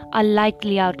also a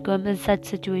likely outcome in such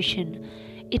situation.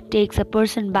 It takes a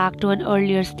person back to an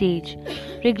earlier stage.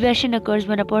 Regression occurs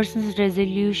when a person's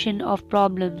resolution of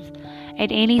problems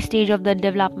at any stage of the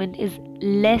development is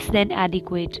less than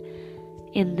adequate.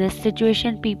 In this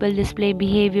situation, people display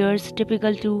behaviors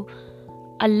typical to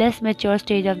a less mature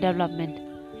stage of development.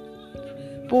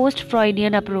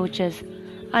 Post-Freudian approaches.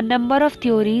 A number of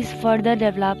theories further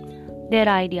developed their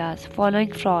ideas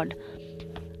following Freud.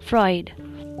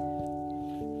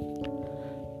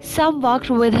 Some worked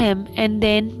with him and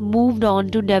then moved on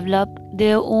to develop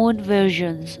their own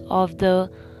versions of the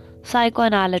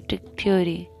psychoanalytic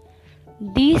theory.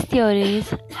 These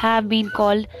theories have been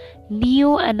called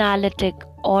neo-analytic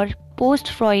or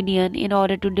post-Freudian in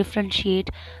order to differentiate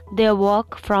their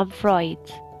work from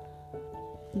Freud's.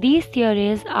 These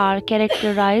theories are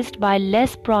characterized by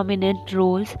less prominent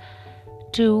roles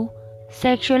to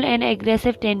sexual and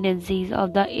aggressive tendencies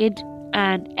of the id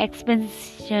and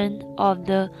expansion of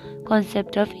the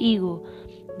concept of ego.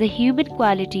 The human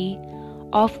quality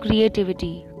of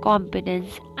creativity,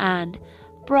 competence, and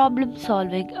problem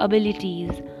solving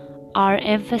abilities are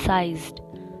emphasized.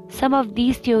 Some of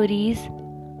these theories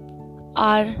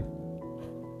are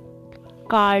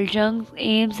Carl Jung's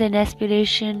aims and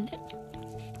aspiration,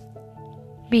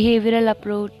 behavioral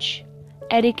approach,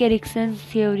 Erik Erikson's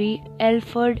theory,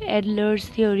 Alfred Adler's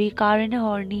theory, Karen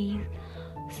Horney's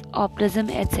optimism,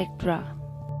 etc.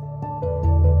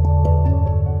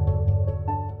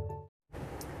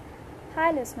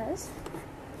 Hi listeners,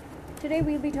 today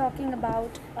we'll be talking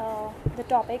about the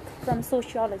topic from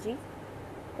sociology,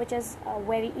 which is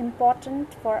very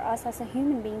important for us as a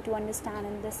human being to understand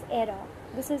in this era.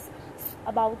 This is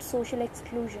about social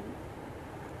exclusion.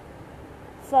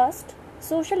 First,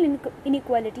 social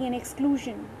inequality and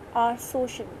exclusion are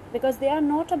social because they are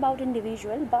not about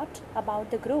individual but about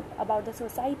the group, about the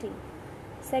society.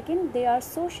 Second, they are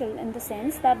social in the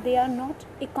sense that they are not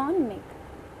economic,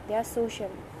 they are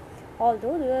social.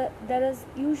 Although there is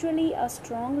usually a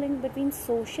strong link between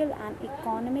social and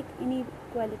economic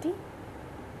inequality.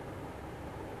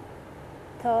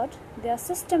 Third, they are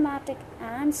systematic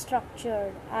and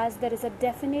structured as there is a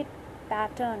definite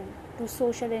pattern to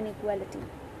social inequality.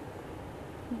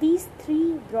 These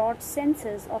three broad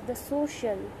senses of the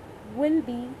social will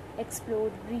be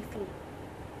explored briefly.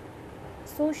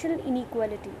 Social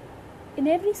inequality. In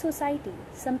every society,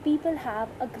 some people have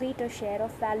a greater share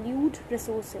of valued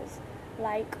resources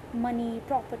like money,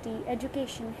 property,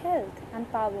 education, health,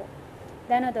 and power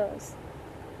than others.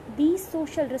 These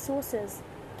social resources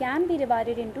can be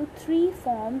divided into three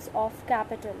forms of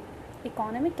capital.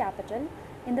 Economic capital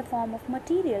in the form of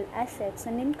material assets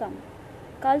and income.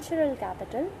 Cultural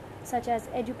capital such as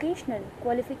educational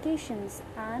qualifications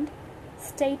and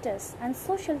status, and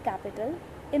social capital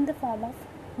in the form of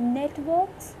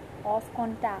networks of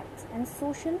contacts and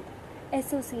social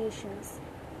associations.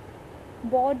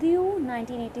 Bourdieu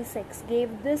 1986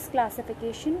 gave this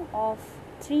classification of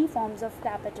three forms of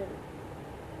capital.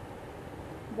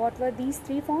 What were these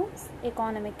three forms?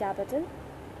 Economic capital,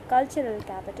 cultural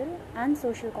capital, and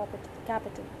social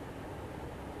capital.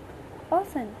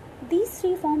 Often, these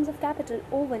three forms of capital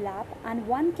overlap and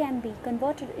one can be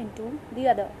converted into the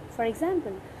other. For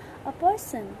example, a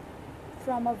person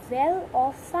from a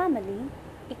well-off family,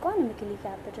 economically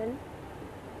capital,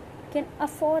 can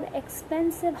afford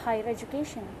expensive higher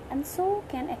education and so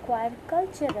can acquire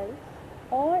cultural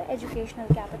or educational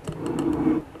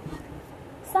capital.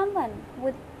 Someone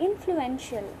with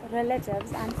influential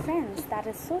relatives and friends, that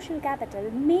is social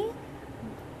capital, may,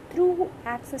 through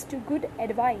access to good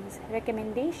advice,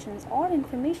 recommendations, or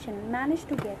information, manage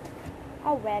to get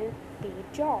a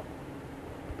well-paid job.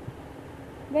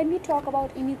 When we talk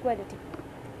about inequality,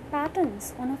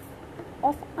 patterns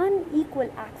of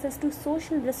unequal access to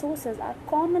social resources are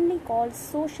commonly called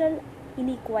social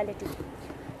inequality.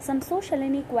 Some social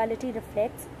inequality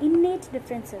reflects innate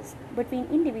differences between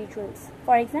individuals.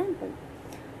 For example,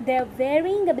 their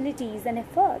varying abilities and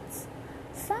efforts.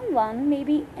 Someone may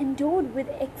be endowed with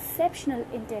exceptional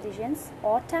intelligence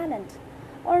or talent,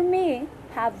 or may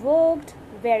have worked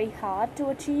very hard to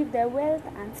achieve their wealth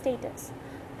and status.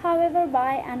 However,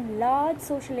 by and large,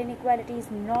 social inequality is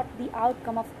not the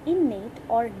outcome of innate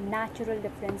or natural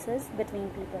differences between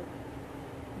people,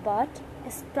 but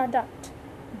is product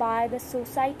by the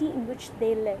society in which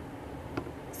they live.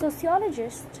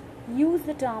 Sociologists use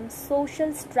the term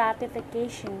social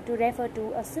stratification to refer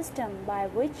to a system by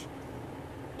which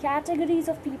categories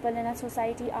of people in a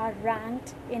society are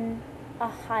ranked in a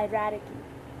hierarchy.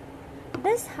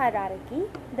 This hierarchy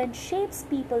then shapes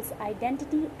people's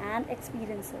identity and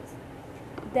experiences,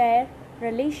 their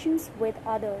relations with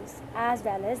others, as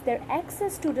well as their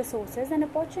access to resources and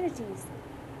opportunities.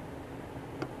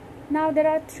 Now, there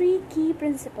are three key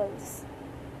principles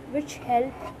which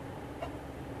help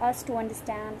us to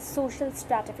understand social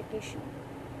stratification.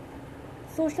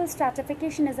 Social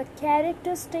stratification is a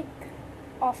characteristic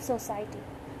of society,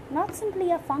 not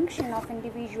simply a function of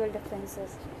individual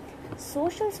differences.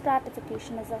 Social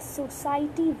stratification is a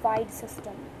society-wide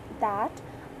system that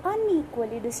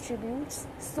unequally distributes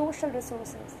social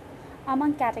resources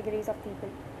among categories of people.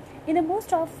 In the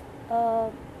most of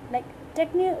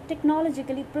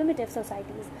technologically primitive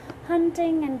societies,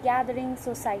 hunting and gathering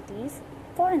societies,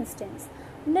 for instance,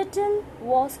 little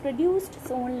was produced,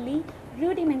 so only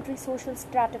rudimentary social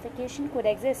stratification could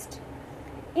exist.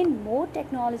 In more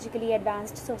technologically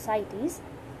advanced societies,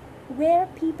 where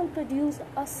people produce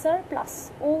a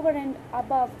surplus over and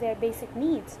above their basic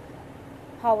needs,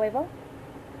 however,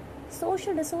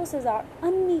 social resources are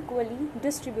unequally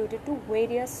distributed to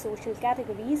various social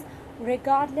categories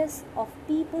regardless of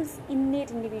people's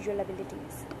innate individual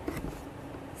abilities.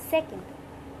 Second,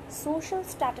 social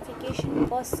stratification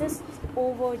persists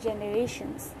over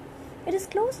generations. It is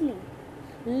closely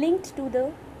linked to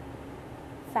the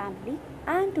family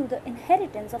and to the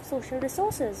inheritance of social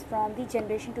resources from the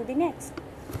generation to the next.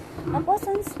 A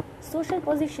person's social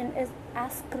position is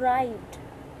ascribed,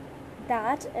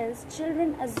 that is,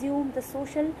 children assume the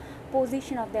social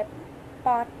position of their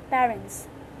parents.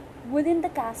 Within the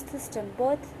caste system,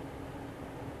 birth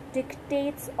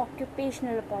dictates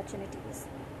occupational opportunities.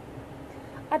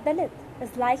 A Dalit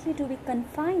is likely to be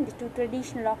confined to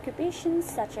traditional occupations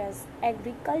such as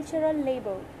agricultural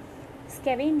labor,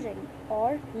 scavenging,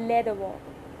 or leather work,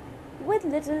 with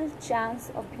little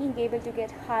chance of being able to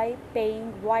get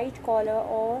high-paying white-collar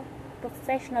or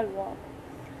professional work.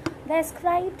 The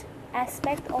ascribed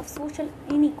aspect of social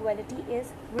inequality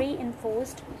is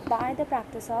reinforced by the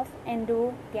practice of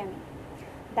endogamy.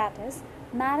 That is,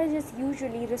 marriage is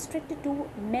usually restricted to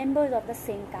members of the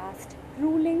same caste,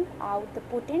 ruling out the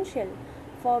potential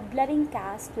for blurring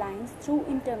caste lines through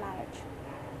intermarriage.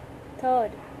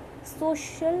 Third,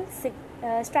 social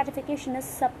stratification is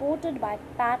supported by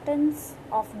patterns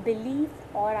of belief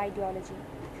or ideology.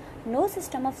 No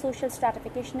system of social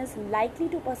stratification is likely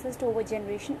to persist over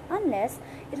generation unless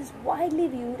it is widely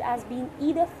viewed as being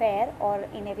either fair or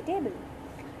inevitable.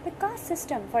 The caste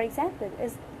system, for example,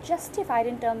 is justified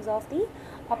in terms of the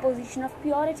opposition of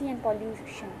purity and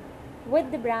pollution,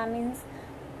 with the Brahmins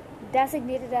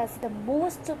designated as the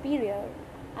most superior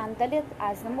and Dalit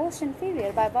as the most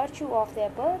inferior by virtue of their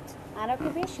birth and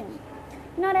occupation.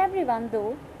 Not everyone,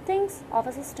 though, thinks of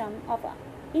a system of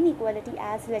inequality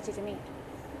as legitimate.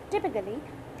 Typically,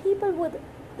 people with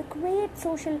the great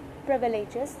social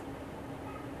privileges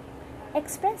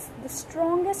express the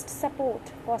strongest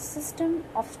support for a system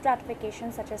of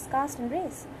stratification such as caste and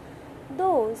race.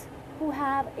 Those who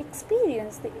have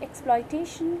experienced the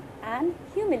exploitation and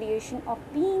humiliation of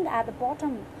being at the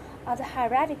bottom of the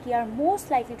hierarchy are most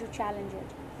likely to challenge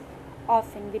it.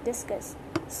 Often we discuss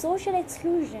social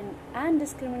exclusion and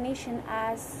discrimination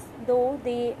as though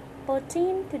they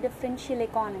pertain to differential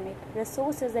economic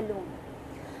resources alone.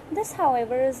 This,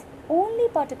 however, is only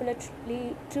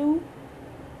particularly true.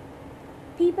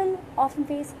 People often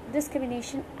face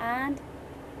discrimination and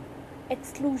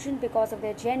exclusion because of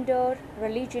their gender,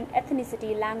 religion,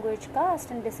 ethnicity, language, caste,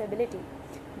 and disability.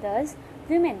 Thus,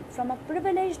 women from a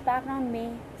privileged background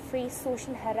may face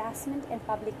social harassment in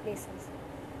public places.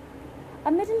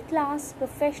 A middle-class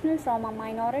professional from a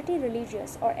minority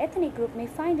religious or ethnic group may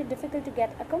find it difficult to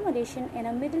get accommodation in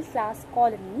a middle-class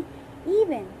colony,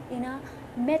 even in a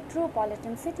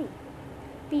metropolitan city.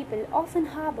 People often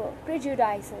harbor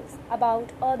prejudices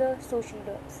about other social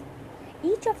groups.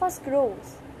 Each of us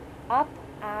grows up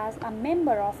as a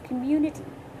member of community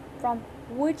from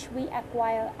which we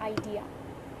acquire idea,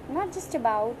 not just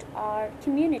about our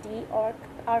community or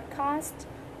our caste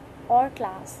or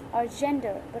class or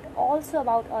gender, but also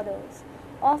about others.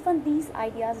 Often these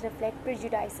ideas reflect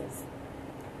prejudices.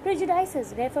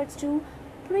 Prejudices refers to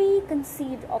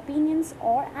preconceived opinions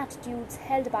or attitudes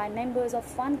held by members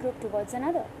of one group towards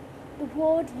another. The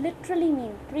word literally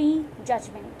means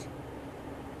prejudgment.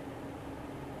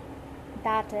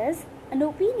 That is, an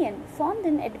opinion formed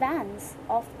in advance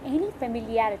of any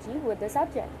familiarity with the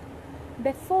subject.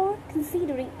 Before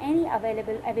considering any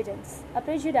available evidence, a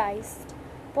prejudiced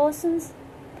person's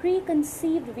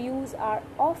preconceived views are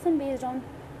often based on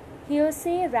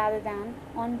hearsay rather than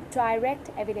on direct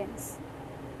evidence,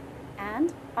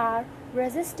 and are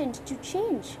resistant to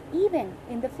change even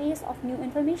in the face of new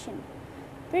information.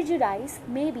 Prejudice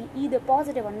may be either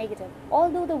positive or negative.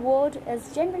 Although the word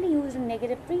is generally used in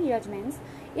negative prejudgments,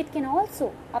 it can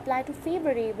also apply to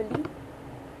favorably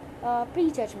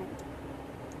prejudgment.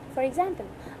 For example,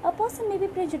 a person may be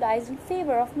prejudiced in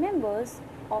favor of members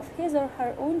of his or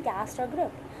her own caste or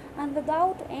group, and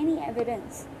without any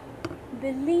evidence,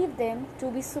 believe them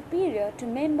to be superior to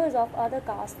members of other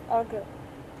castes or group.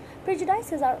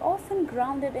 Prejudices are often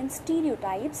grounded in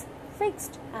stereotypes,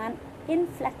 fixed and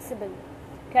inflexible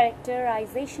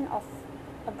characterization of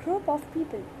a group of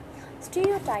people.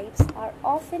 Stereotypes are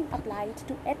often applied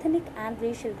to ethnic and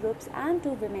racial groups and to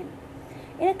women.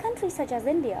 In a country such as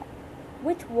India,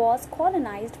 which was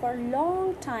colonized for a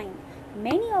long time,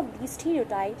 many of these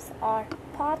stereotypes are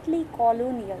partly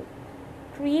colonial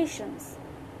creations.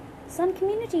 Some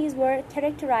communities were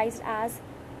characterized as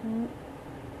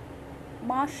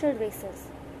martial races,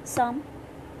 some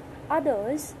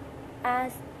others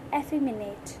as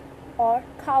effeminate or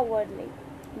cowardly,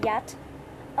 yet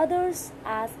others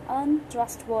as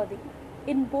untrustworthy.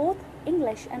 In both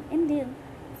English and Indian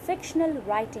fictional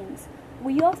writings,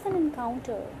 we often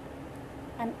encounter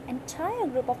an entire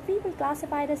group of people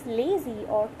classified as lazy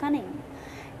or cunning.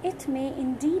 It may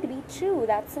indeed be true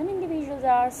that some individuals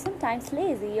are sometimes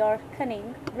lazy or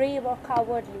cunning, brave or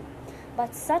cowardly,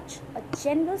 but such a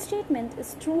general statement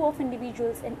is true of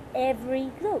individuals in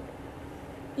every group.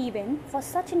 Even for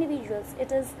such individuals,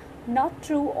 it is not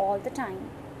true all the time.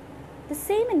 The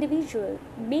same individual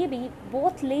may be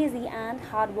both lazy and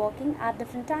hardworking at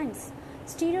different times.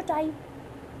 Stereotype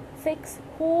fix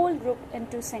whole group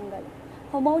into single,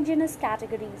 homogeneous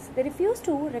categories. They refuse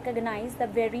to recognize the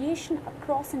variation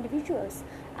across individuals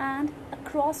and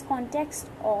across context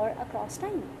or across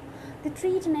time. They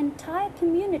treat an entire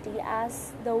community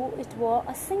as though it were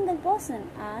a single person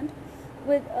and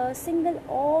with a single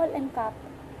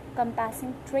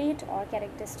all-encompassing trait or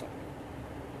characteristic.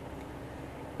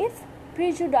 If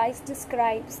prejudice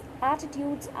describes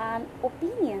attitudes and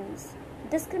opinions,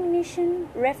 discrimination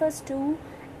refers to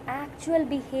actual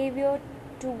behavior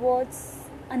towards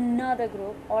another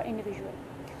group or individual.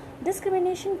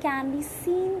 Discrimination can be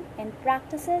seen in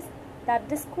practices that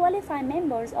disqualify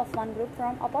members of one group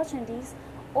from opportunities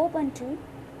open to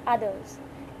others,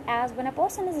 as when a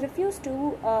person is refused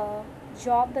to a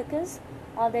job because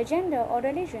of their gender or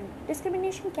religion.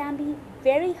 Discrimination can be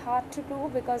very hard to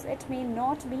prove because it may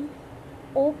not be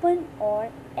open or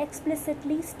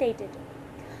explicitly stated.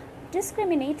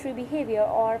 Discriminatory behavior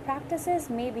or practices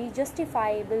may be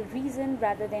justifiable reason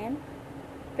rather than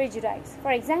prejudice.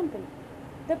 For example,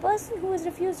 the person who is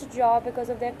refused a job because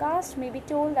of their caste may be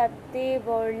told that they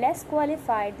were less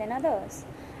qualified than others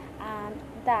and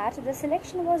that the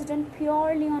selection was done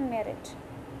purely on merit.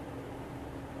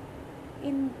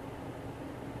 In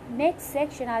next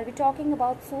section, I'll be talking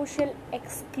about social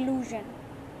exclusion,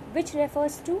 which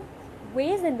refers to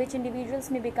ways in which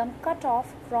individuals may become cut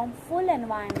off from full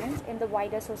environment in the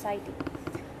wider society.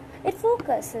 It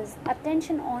focuses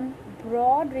attention on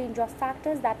broad range of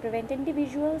factors that prevent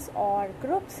individuals or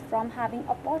groups from having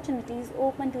opportunities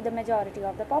open to the majority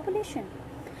of the population.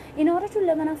 In order to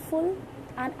live in a full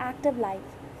and active life,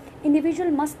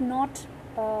 individuals must not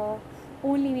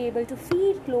only be able to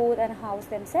feed, clothe and house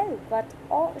themselves, but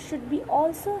should be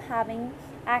also having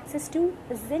access to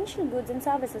essential goods and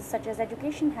services such as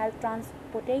education, health,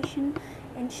 transportation,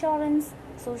 insurance,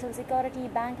 social security,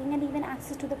 banking, and even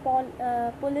access to the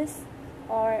police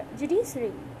or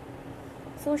judiciary.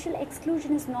 Social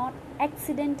exclusion is not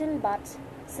accidental but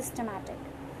systematic.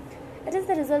 It is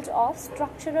the result of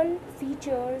structural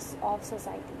features of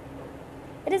society.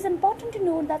 It is important to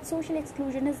note that social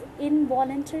exclusion is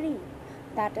involuntary.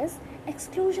 That is,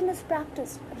 exclusion is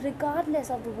practiced regardless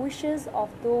of the wishes of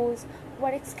those who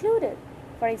are excluded.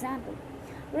 For example,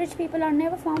 rich people are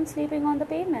never found sleeping on the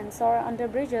pavements or under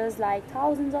bridges like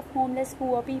thousands of homeless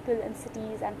poor people in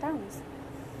cities and towns.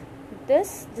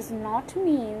 This does not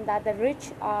mean that the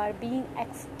rich are being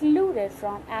excluded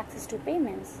from access to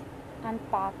pavements and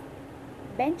park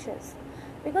benches,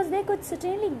 because they could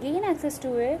certainly gain access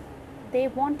to it if they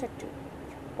wanted to,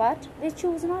 but they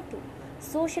choose not to.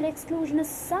 Social exclusion is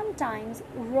sometimes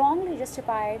wrongly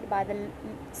justified by the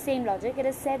same logic. It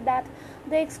is said that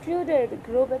the excluded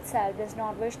group itself does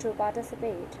not wish to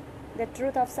participate. The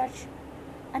truth of such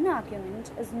an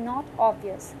argument is not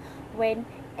obvious when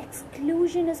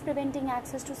exclusion is preventing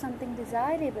access to something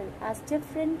desirable as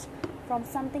different from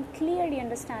something clearly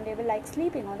understandable like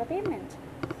sleeping on the pavement.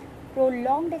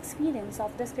 Prolonged experience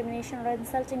of discrimination or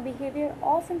insulting behavior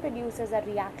often produces a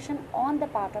reaction on the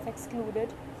part of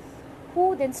excluded,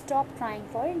 who then stop trying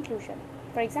for inclusion.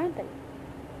 For example,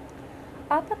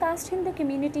 upper caste Hindu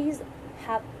communities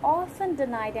have often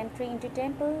denied entry into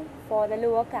temple for the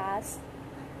lower caste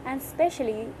and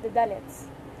especially the Dalits.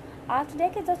 After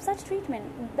decades of such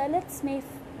treatment, Dalits may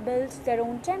build their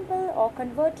own temple or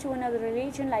convert to another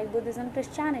religion like Buddhism,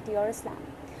 Christianity, or Islam.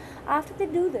 After they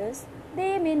do this,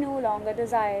 they may no longer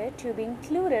desire to be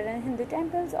included in Hindu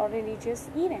temples or religious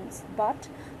events. But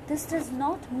this does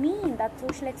not mean that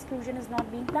social exclusion is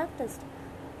not being practiced.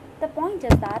 The point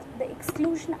is that the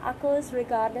exclusion occurs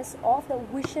regardless of the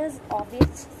wishes of the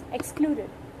excluded.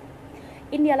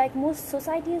 India, like most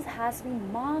societies, has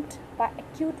been marked by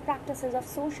acute practices of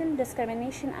social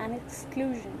discrimination and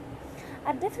exclusion.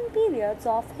 At different periods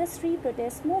of history,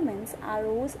 protest movements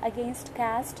arose against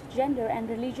caste, gender, and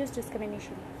religious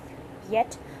discrimination.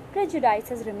 Yet,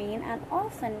 prejudices remain and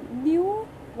often new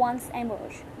ones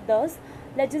emerge. Thus,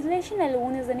 legislation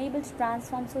alone is unable to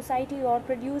transform society or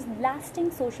produce lasting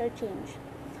social change.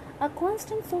 A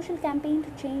constant social campaign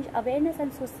to change awareness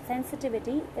and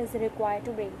sensitivity is required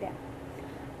to break them.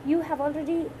 You have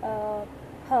already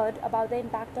heard about the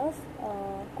impact of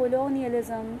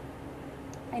colonialism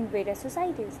in various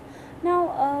societies.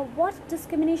 Now, what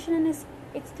discrimination and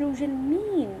exclusion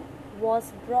mean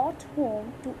was brought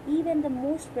home to even the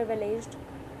most privileged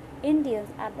Indians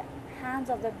at the hands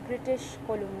of the British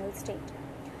colonial state.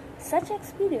 Such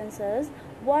experiences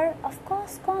were, of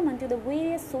course, common to the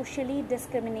various socially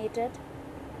discriminated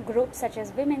groups such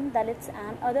as women, Dalits,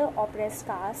 and other oppressed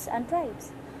castes and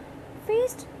tribes.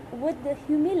 Faced with the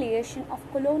humiliation of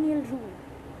colonial rule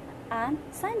and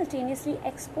simultaneously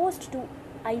exposed to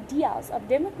ideas of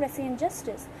democracy and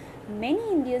justice, many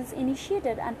Indians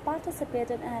initiated and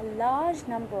participated in a large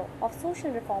number of social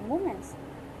reform movements.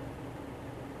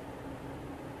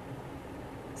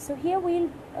 So here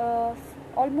we'll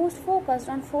almost focused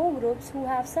on 4 groups who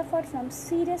have suffered from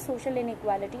serious social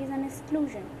inequalities and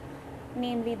exclusion,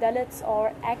 namely Dalits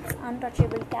or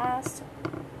ex-untouchable caste,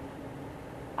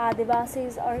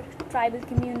 Adivasis or tribal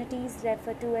communities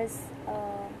referred to as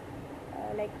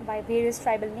by various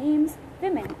tribal names,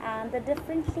 women, and the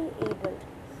differently abled.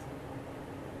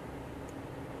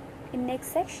 In next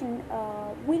section,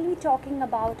 we'll be talking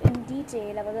about in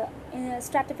detail about the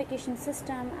stratification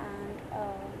system and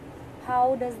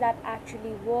how does that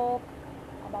actually work,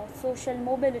 about social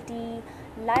mobility,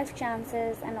 life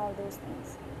chances, and all those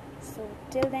things. So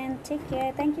till then, take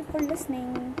care. Thank you for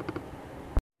listening.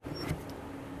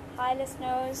 Hi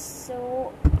listeners.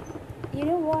 So you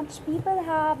know what, people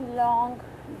have long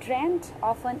dreamt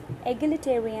of an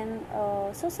egalitarian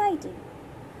society,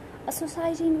 a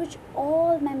society in which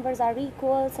all members are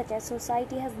equal. Such a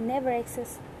society has never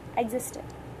existed.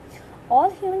 All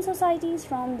human societies,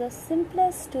 from the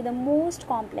simplest to the most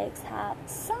complex, have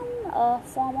some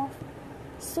form of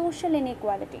social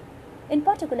inequality. In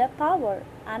particular, power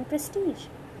and prestige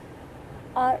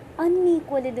are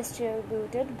unequally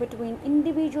distributed between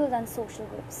individuals and social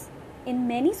groups. In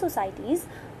many societies,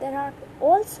 there are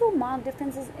also marked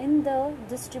differences in the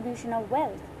distribution of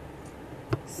wealth.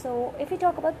 So, if we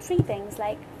talk about 3 things,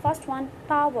 like first one,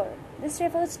 power. This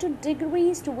refers to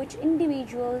degrees to which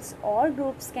individuals or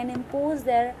groups can impose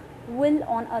their will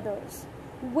on others,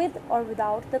 with or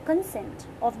without the consent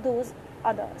of those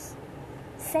others.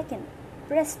 Second,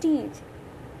 prestige.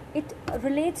 It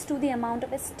relates to the amount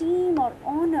of esteem or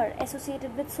honor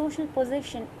associated with social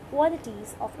position,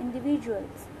 qualities of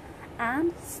individuals,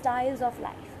 and styles of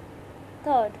life.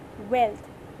 Third, wealth.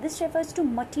 This refers to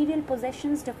material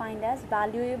possessions defined as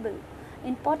valuable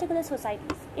in particular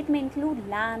societies. It may include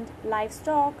land,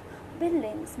 livestock,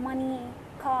 buildings, money,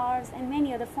 cars, and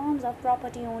many other forms of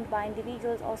property owned by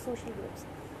individuals or social groups.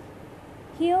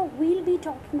 Here we'll be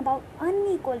talking about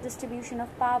unequal distribution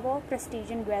of power, prestige,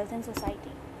 and wealth in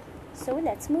society. So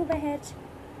let's move ahead.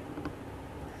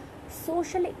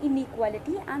 Social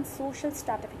inequality and social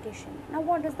stratification. Now,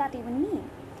 what does that even mean?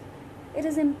 It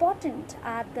is important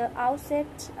at the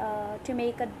outset to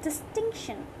make a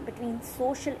distinction between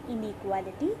social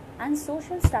inequality and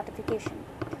social stratification.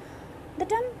 The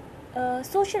term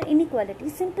social inequality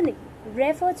simply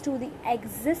refers to the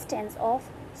existence of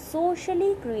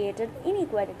socially created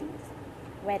inequalities,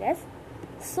 whereas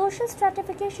social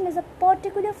stratification is a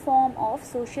particular form of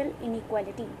social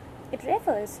inequality. It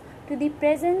refers to the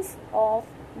presence of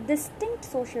distinct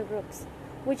social groups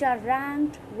which are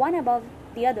ranked one above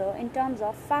the other in terms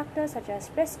of factors such as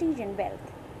prestige and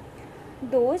wealth.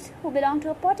 Those who belong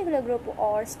to a particular group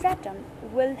or stratum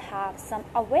will have some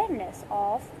awareness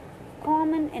of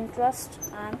common interest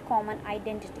and common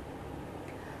identity.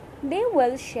 They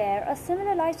will share a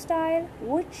similar lifestyle,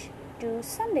 which to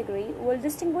some degree will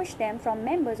distinguish them from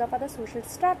members of other social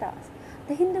strata.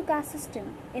 The Hindu caste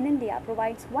system in India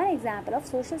provides one example of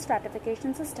social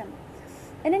stratification system.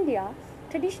 In India,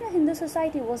 traditional Hindu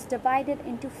society was divided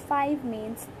into 5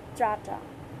 main strata,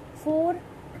 4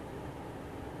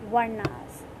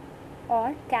 varnas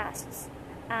or castes,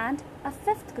 and a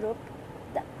 5th group,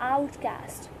 the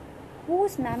outcaste,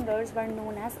 whose members were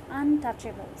known as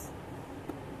untouchables.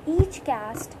 Each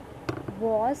caste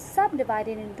was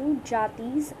subdivided into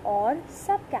jatis or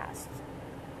subcastes,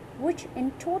 which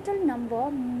in total number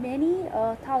many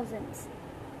thousands.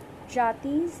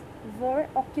 Jatis were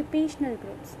occupational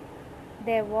groups.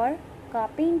 There were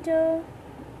carpenter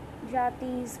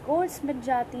jatis, goldsmith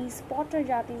jatis, potter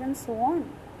jatis, and so on.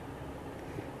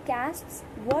 Castes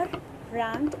were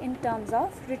ranked in terms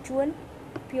of ritual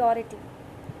purity.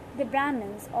 The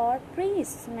Brahmins or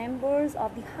priests, members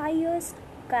of the highest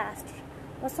caste,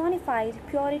 personified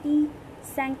purity,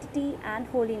 sanctity, and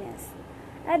holiness.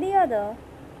 At the other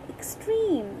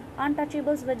extreme,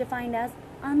 untouchables were defined as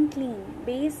unclean,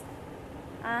 base,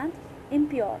 and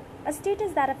impure, a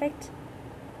status that affected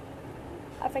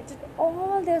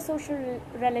all their social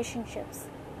relationships.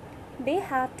 They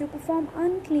had to perform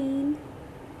unclean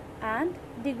and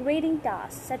degrading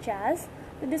tasks such as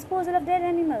the disposal of dead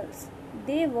animals.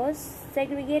 They were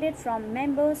segregated from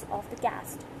members of the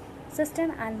caste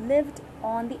system and lived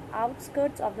on the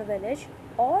outskirts of the village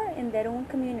or in their own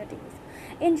communities.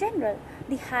 In general,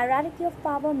 the hierarchy of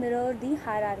power mirrored the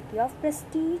hierarchy of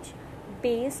prestige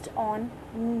based on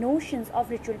notions of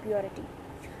ritual purity.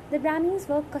 The Brahmins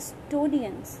were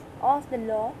custodians of the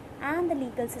law, and the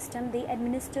legal system they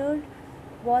administered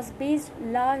was based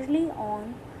largely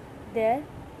on their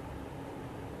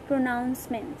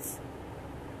pronouncements.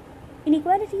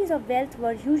 Inequalities of wealth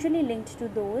were usually linked to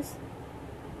those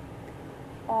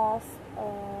of,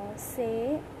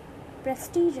 say,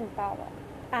 prestige and power,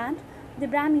 and the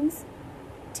Brahmins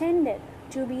tended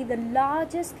to be the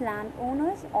largest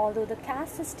landowners, although the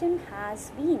caste system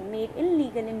has been made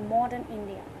illegal in modern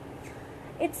India.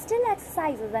 It still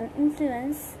exercises an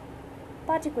influence,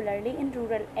 particularly in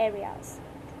rural areas.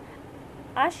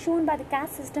 As shown by the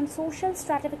caste system, social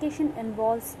stratification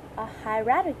involves a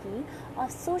hierarchy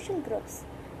of social groups.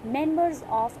 Members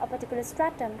of a particular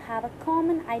stratum have a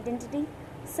common identity,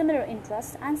 similar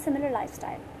interests, and similar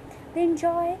lifestyle. They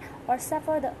enjoy or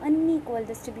suffer the unequal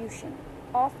distribution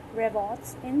of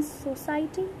rewards in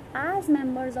society as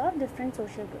members of different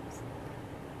social groups.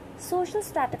 Social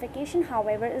stratification,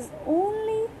 however, is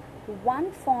only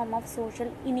one form of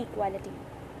social inequality.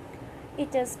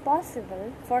 It is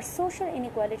possible for social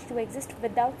inequality to exist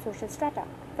without social strata.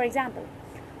 For example,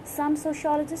 some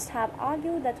sociologists have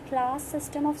argued that class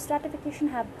system of stratification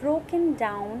have broken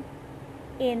down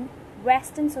in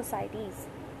Western societies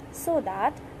so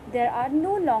that there are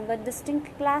no longer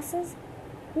distinct classes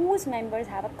whose members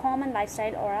have a common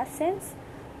lifestyle or a sense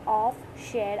of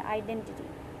shared identity.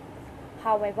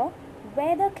 However,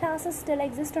 whether classes still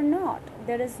exist or not,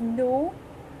 there is no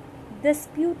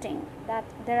disputing that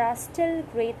there are still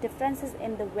great differences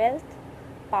in the wealth,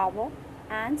 power,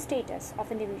 and status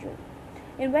of individuals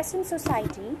in Western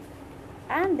society,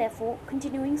 and therefore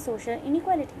continuing social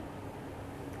inequality.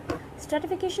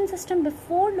 Stratification system.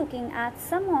 Before looking at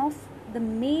some of the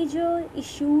major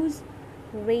issues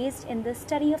raised in the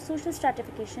study of social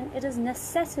stratification, it is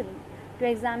necessary to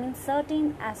examine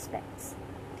certain aspects.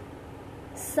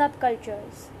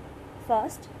 Subcultures.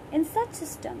 First, in such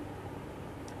system,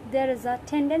 there is a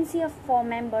tendency for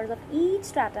members of each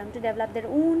stratum to develop their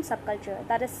own subculture,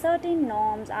 that is, certain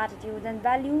norms, attitudes, and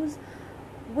values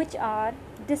which are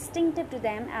distinctive to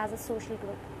them as a social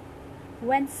group.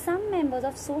 When some members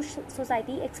of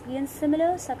society experience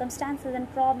similar circumstances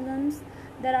and problems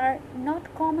that are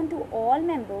not common to all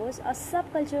members, a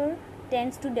subculture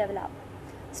tends to develop.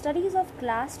 Studies of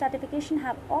class stratification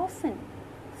have often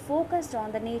focused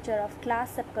on the nature of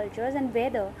class subcultures and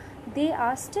whether they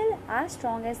are still as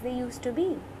strong as they used to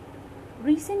be.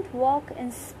 Recent work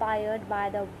inspired by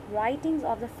the writings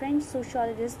of the French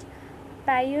sociologist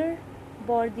Pierre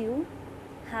Bourdieu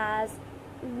has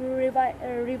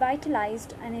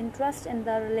revitalized an interest in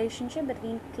the relationship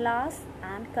between class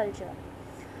and culture.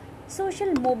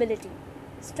 Social mobility.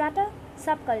 Strata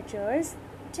subcultures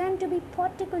tend to be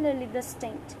particularly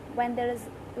distinct when there is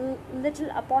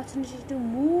little opportunity to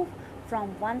move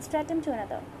from one stratum to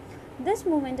another. This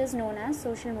movement is known as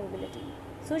social mobility.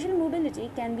 Social mobility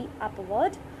can be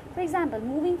upward, for example,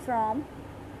 moving from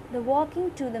the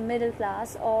working to the middle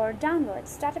class, or downward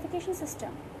stratification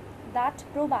system that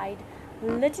provide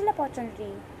little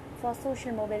opportunity for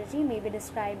social mobility may be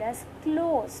described as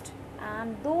closed,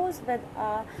 and those with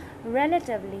a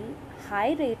relatively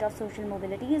high rate of social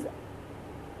mobility is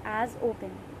as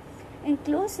open. In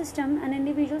closed system, an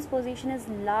individual's position is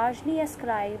largely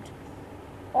ascribed.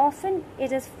 Often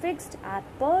it is fixed at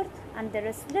birth and there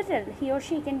is little he or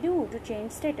she can do to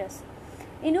change status.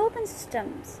 In open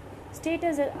systems,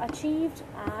 status is achieved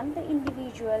and the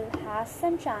individual has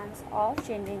some chance of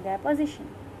changing their position.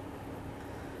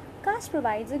 Caste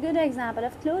provides a good example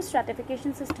of closed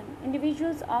stratification system.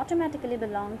 Individuals automatically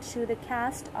belong to the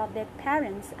caste of their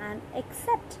parents and,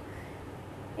 except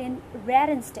in rare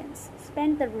instance,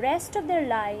 spend the rest of their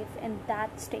life in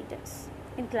that status.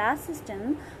 In class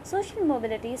system, social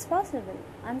mobility is possible,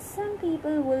 and some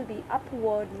people will be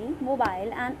upwardly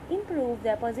mobile and improve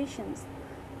their positions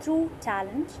through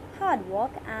talent, hard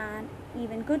work, and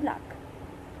even good luck.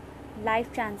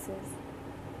 Life chances.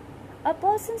 A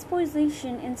person's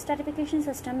position in stratification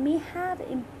system may have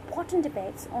important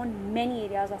effects on many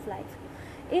areas of life.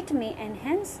 It may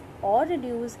enhance or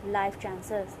reduce life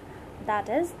chances, that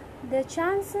is, the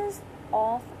chances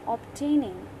of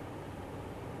obtaining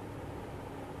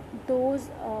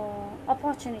those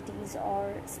opportunities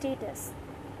or status.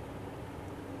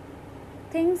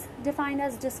 Things defined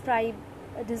as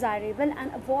desirable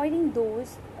and avoiding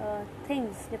those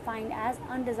things defined as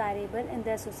undesirable in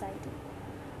their society.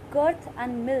 Girth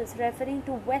and Mills, referring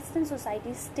to Western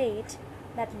society, state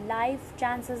that life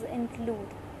chances include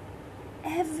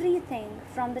everything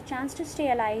from the chance to stay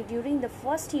alive during the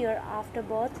first year after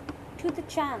birth to the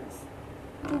chance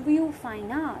to view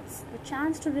fine arts, the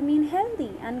chance to remain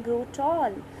healthy and grow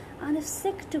tall, and if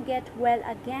sick to get well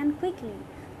again quickly,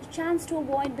 the chance to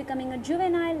avoid becoming a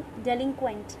juvenile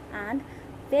delinquent, and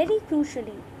very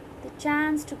crucially, the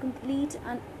chance to complete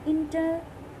an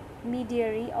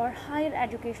intermediary or higher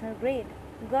educational grade.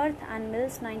 Girth and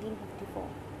Mills, 1954.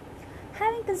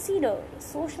 Having considered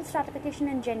social stratification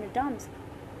in gender terms,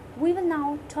 we will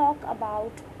now talk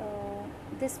about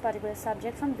this particular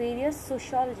subject from various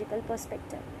sociological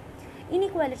perspectives.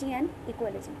 Inequality and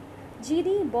equality.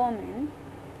 G.D. Berman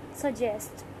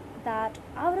suggests that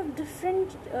out of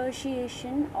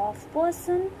differentiation of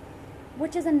person,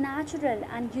 which is a natural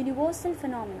and universal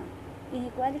phenomenon,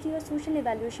 inequality or social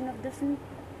evaluation of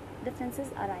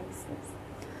differences arises.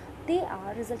 They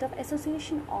are a result of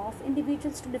association of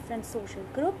individuals to different social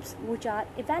groups which are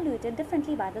evaluated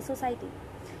differently by the society.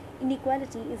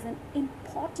 Inequality is an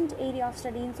important area of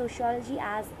study in sociology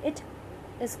as it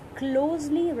is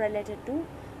closely related to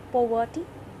poverty,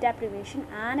 deprivation,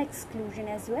 and exclusion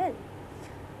as well.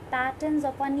 Patterns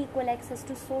of unequal access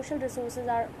to social resources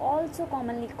are also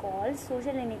commonly called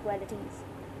social inequalities.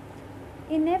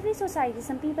 In every society,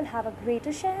 some people have a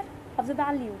greater share of the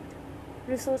valued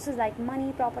resources like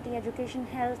money, property, education,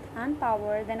 health, and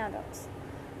power than others.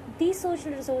 These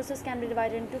social resources can be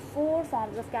divided into 4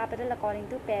 forms of capital according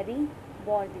to Perry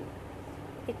Bourdieu.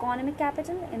 Economic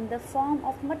capital in the form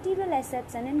of material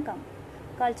assets and income.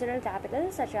 Cultural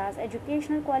capital such as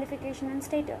educational qualification and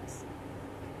status.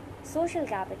 Social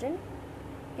capital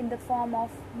in the form of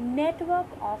network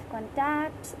of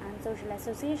contacts and social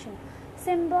association.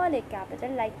 Symbolic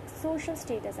capital like social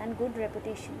status and good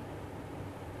reputation.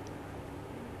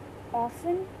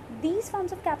 Often, these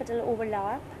forms of capital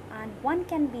overlap and one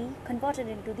can be converted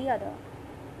into the other.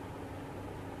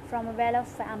 From a well-off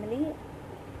family,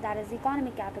 that is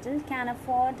economic capital, can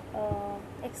afford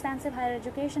expensive higher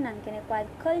education and can acquire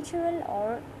cultural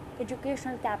or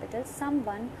educational capital.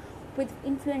 Someone with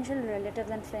influential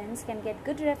relatives and friends can get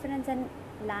good reference and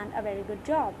land a very good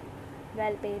job,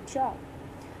 well-paid job.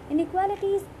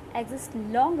 Inequalities exist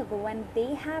long ago and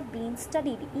they have been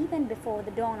studied even before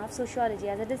the dawn of sociology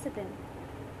as a discipline.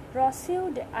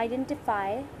 Rousseau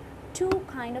identified 2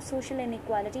 kinds of social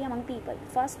inequality among people.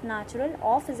 First, natural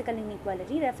or physical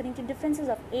inequality, referring to differences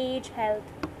of age, health,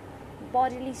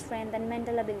 bodily strength, and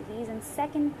mental abilities. And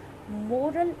second,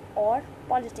 moral or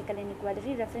political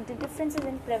inequality, referring to differences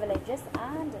in privileges,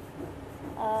 and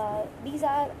these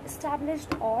are established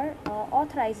or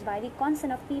authorized by the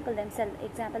consent of people themselves,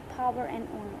 example, power and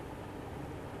honor.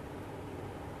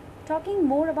 Talking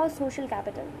more about social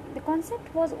capital, the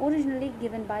concept was originally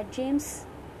given by James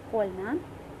Coleman.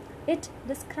 It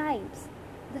describes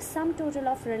the sum total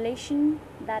of relation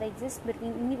that exists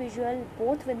between individuals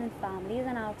both within families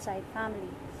and outside family,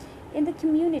 in the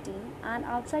community and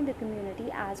outside the community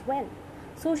as well.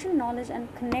 Social knowledge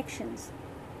and connections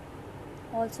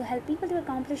also help people to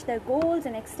accomplish their goals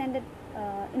and extended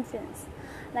influence.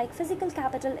 Like physical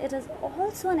capital, it is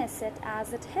also an asset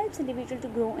as it helps individuals to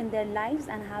grow in their lives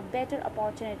and have better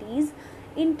opportunities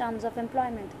in terms of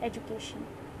employment, education.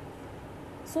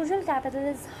 Social capital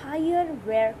is higher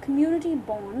where community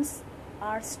bonds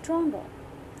are stronger.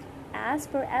 As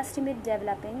per estimate,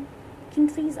 developing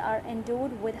countries are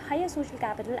endowed with higher social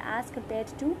capital as compared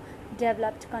to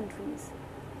developed countries.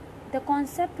 The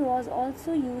concept was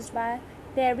also used by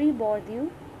Pierre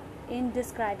Bourdieu in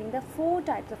describing the four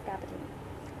types of capital.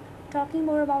 Talking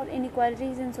more about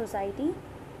inequalities in society,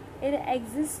 it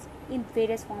exists in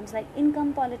various forms like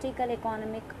income, political,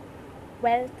 economic,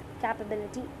 wealth,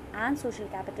 capability, and social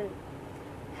capital.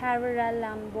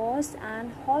 Haralambos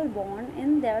and Holborn,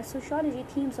 in their Sociology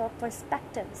Themes of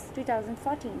Perspectives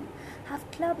 2014, have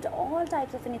clubbed all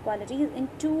types of inequalities in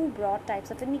two broad types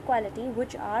of inequality,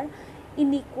 which are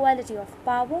inequality of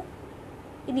power,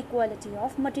 inequality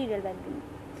of material well-being.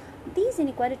 These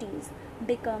inequalities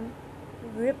become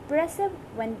repressive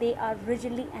when they are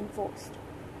rigidly enforced.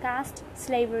 Caste,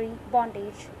 slavery,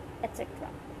 bondage, etc.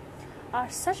 are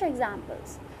such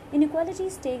examples.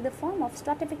 Inequalities take the form of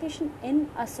stratification in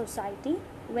a society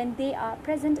when they are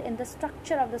present in the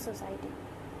structure of the society.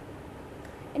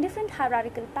 In different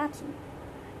hierarchical pattern,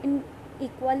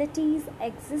 inequalities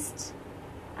exist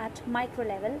at micro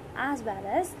level as well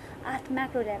as at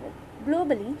macro level.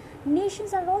 Globally,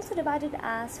 nations are also divided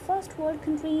as first world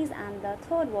countries and the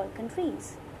third world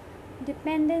countries.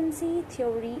 Dependency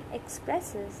theory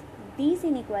expresses these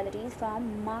inequalities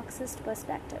from Marxist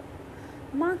perspective.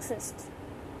 Marxists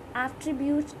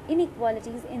attribute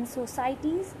inequalities in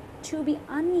societies to be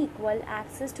unequal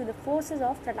access to the forces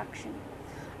of production.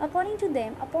 According to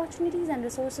them, opportunities and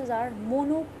resources are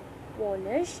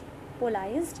monopolized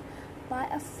by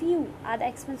a few at the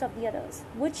expense of the others,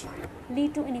 which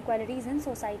lead to inequalities in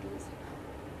societies.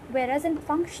 Whereas in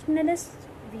functionalist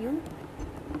view,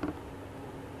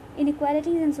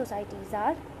 inequalities in societies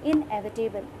are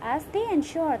inevitable as they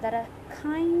ensure that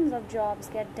kinds of jobs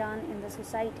get done in the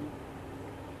society.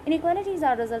 Inequalities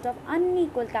are a result of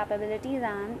unequal capabilities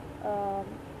and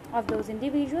of those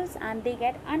individuals, and they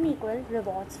get unequal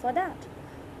rewards for that.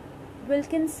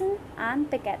 Wilkinson and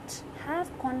Pickett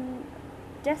have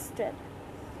contested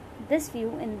this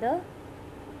view in the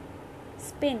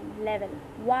spin level.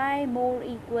 Why more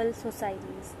equal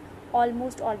societies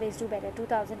almost always do better,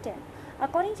 2010.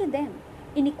 According to them,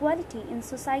 inequality in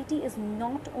society is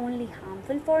not only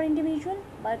harmful for individual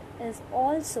but is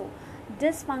also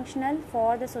dysfunctional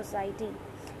for the society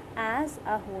as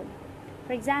a whole.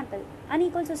 For example,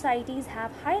 unequal societies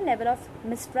have high level of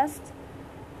mistrust,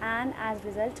 and as a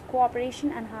result,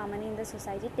 cooperation and harmony in the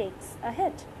society takes a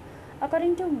hit.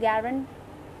 According to Garen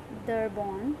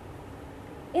Dearborn,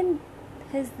 in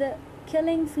his The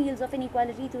Killing Fields of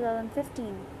Inequality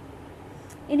 2015,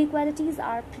 inequalities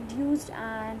are produced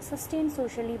and sustained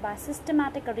socially by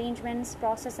systematic arrangements,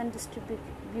 process, and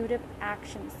distributive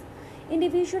actions.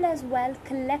 Individual as well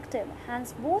collective,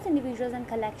 hence both individuals and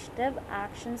collective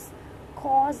actions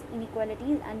cause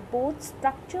inequalities, and both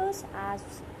structures as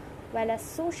well as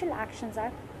social actions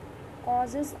are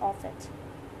causes of it.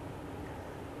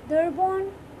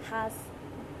 Dearborn has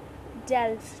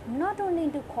delved not only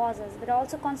into causes but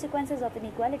also consequences of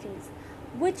inequalities,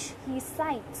 which he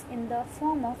cites in the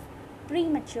form of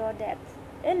premature death,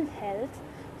 ill health,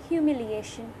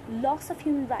 humiliation, loss of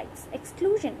human rights,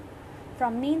 exclusion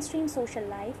from mainstream social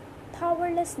life,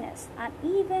 powerlessness, and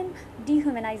even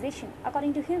dehumanization.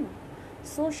 According to him,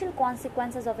 social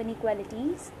consequences of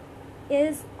inequalities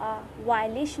is a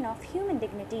violation of human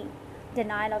dignity,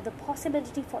 denial of the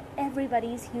possibility for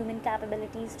everybody's human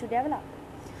capabilities to develop.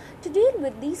 To deal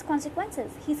with these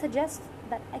consequences, he suggests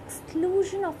that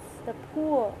exclusion of the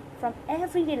poor from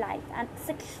everyday life and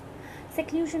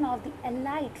seclusion of the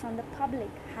elite from the public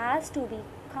has to be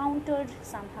countered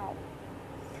somehow.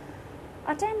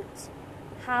 Attempts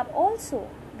have also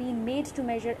been made to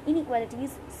measure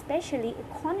inequalities, especially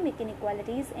economic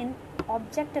inequalities, in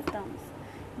objective terms.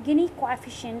 Gini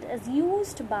coefficient is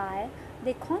used by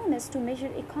the economists to measure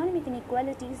economic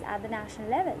inequalities at the national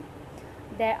level.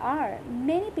 There are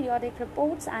many periodic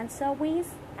reports and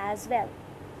surveys as well.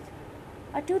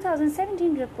 A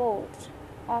 2017 report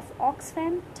of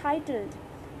Oxfam titled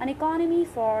An Economy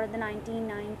for the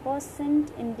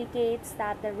 99% indicates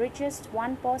that the richest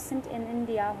 1% in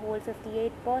India hold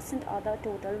 58% of the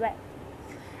total wealth.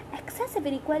 Excessive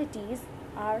inequalities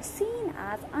are seen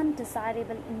as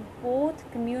undesirable in both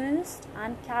communist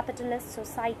and capitalist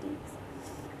societies,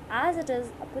 as it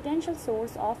is a potential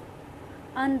source of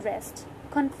unrest,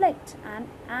 conflict, and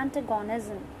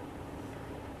antagonism.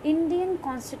 Indian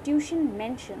Constitution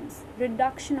mentions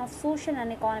reduction of social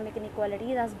and economic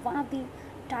inequalities as one of the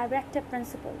directive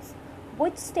principles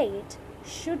which state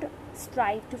should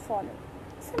strive to follow.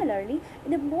 Similarly,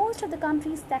 in most of the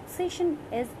countries, taxation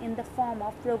is in the form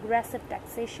of progressive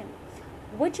taxation,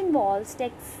 which involves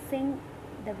taxing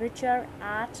the richer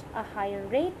at a higher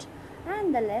rate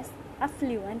and the less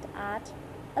affluent at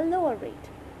a lower rate.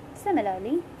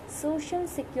 Similarly, social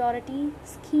security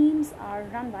schemes are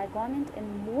run by government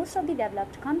in most of the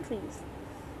developed countries,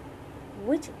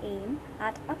 which aim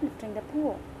at uplifting the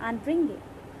poor and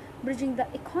bridging the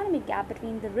economic gap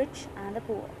between the rich and the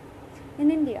poor. In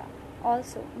India,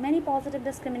 also, many positive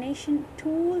discrimination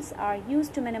tools are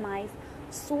used to minimize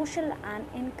social and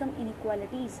income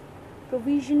inequalities.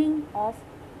 Provisioning of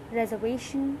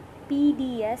reservation,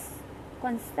 PDS,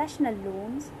 concessional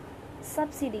loans,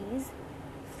 subsidies,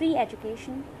 free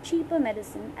education, cheaper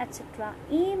medicine, etc.,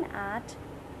 aim at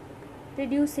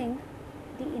reducing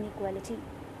the inequality.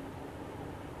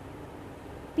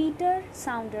 Peter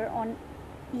Sounder on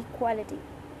equality.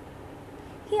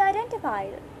 He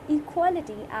identified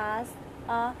equality as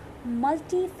a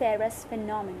multifarious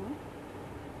phenomenon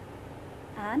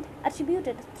and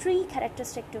attributed three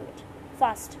characteristics to it.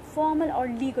 First, formal or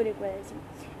legal equality.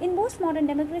 In most modern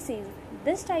democracies,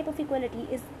 this type of equality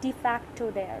is de facto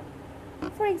there.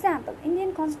 For example,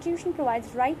 Indian Constitution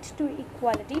provides right to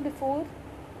equality before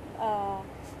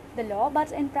the law,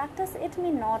 but in practice it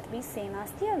may not be same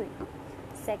as theory.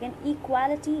 Second,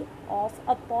 equality of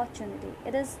opportunity.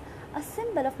 It is a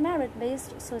symbol of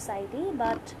merit-based society,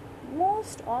 but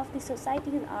most of the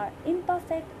societies are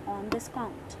imperfect on this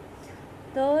count.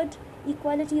 Third,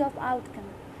 equality of outcome.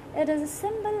 It is a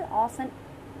symbol of an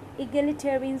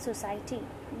egalitarian society,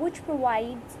 which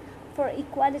provides for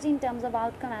equality in terms of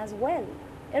outcome as well,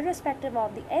 irrespective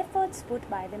of the efforts put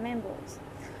by the members.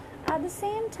 At the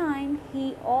same time,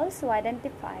 he also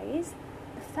identifies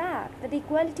the fact that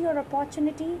equality of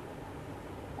opportunity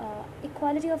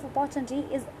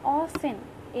is often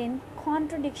in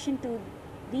contradiction to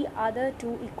the other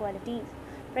two equalities.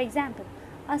 For example,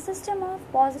 a system of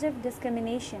positive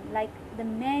discrimination, like the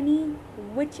many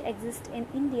which exist in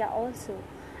India also,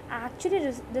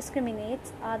 actually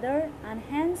discriminates other and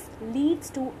hence leads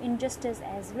to injustice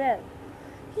as well.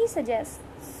 He suggests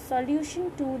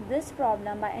solution to this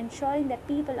problem by ensuring that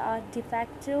people are de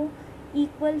facto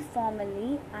equal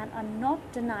formally and are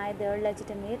not denied their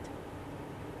legitimate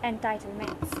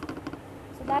entitlements.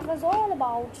 So that was all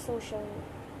about social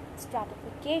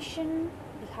stratification,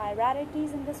 the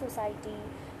hierarchies in the society,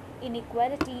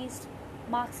 inequalities,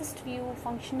 Marxist view,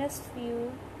 functionist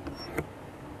view.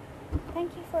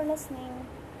 Thank you for listening.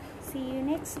 See you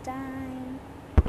next time.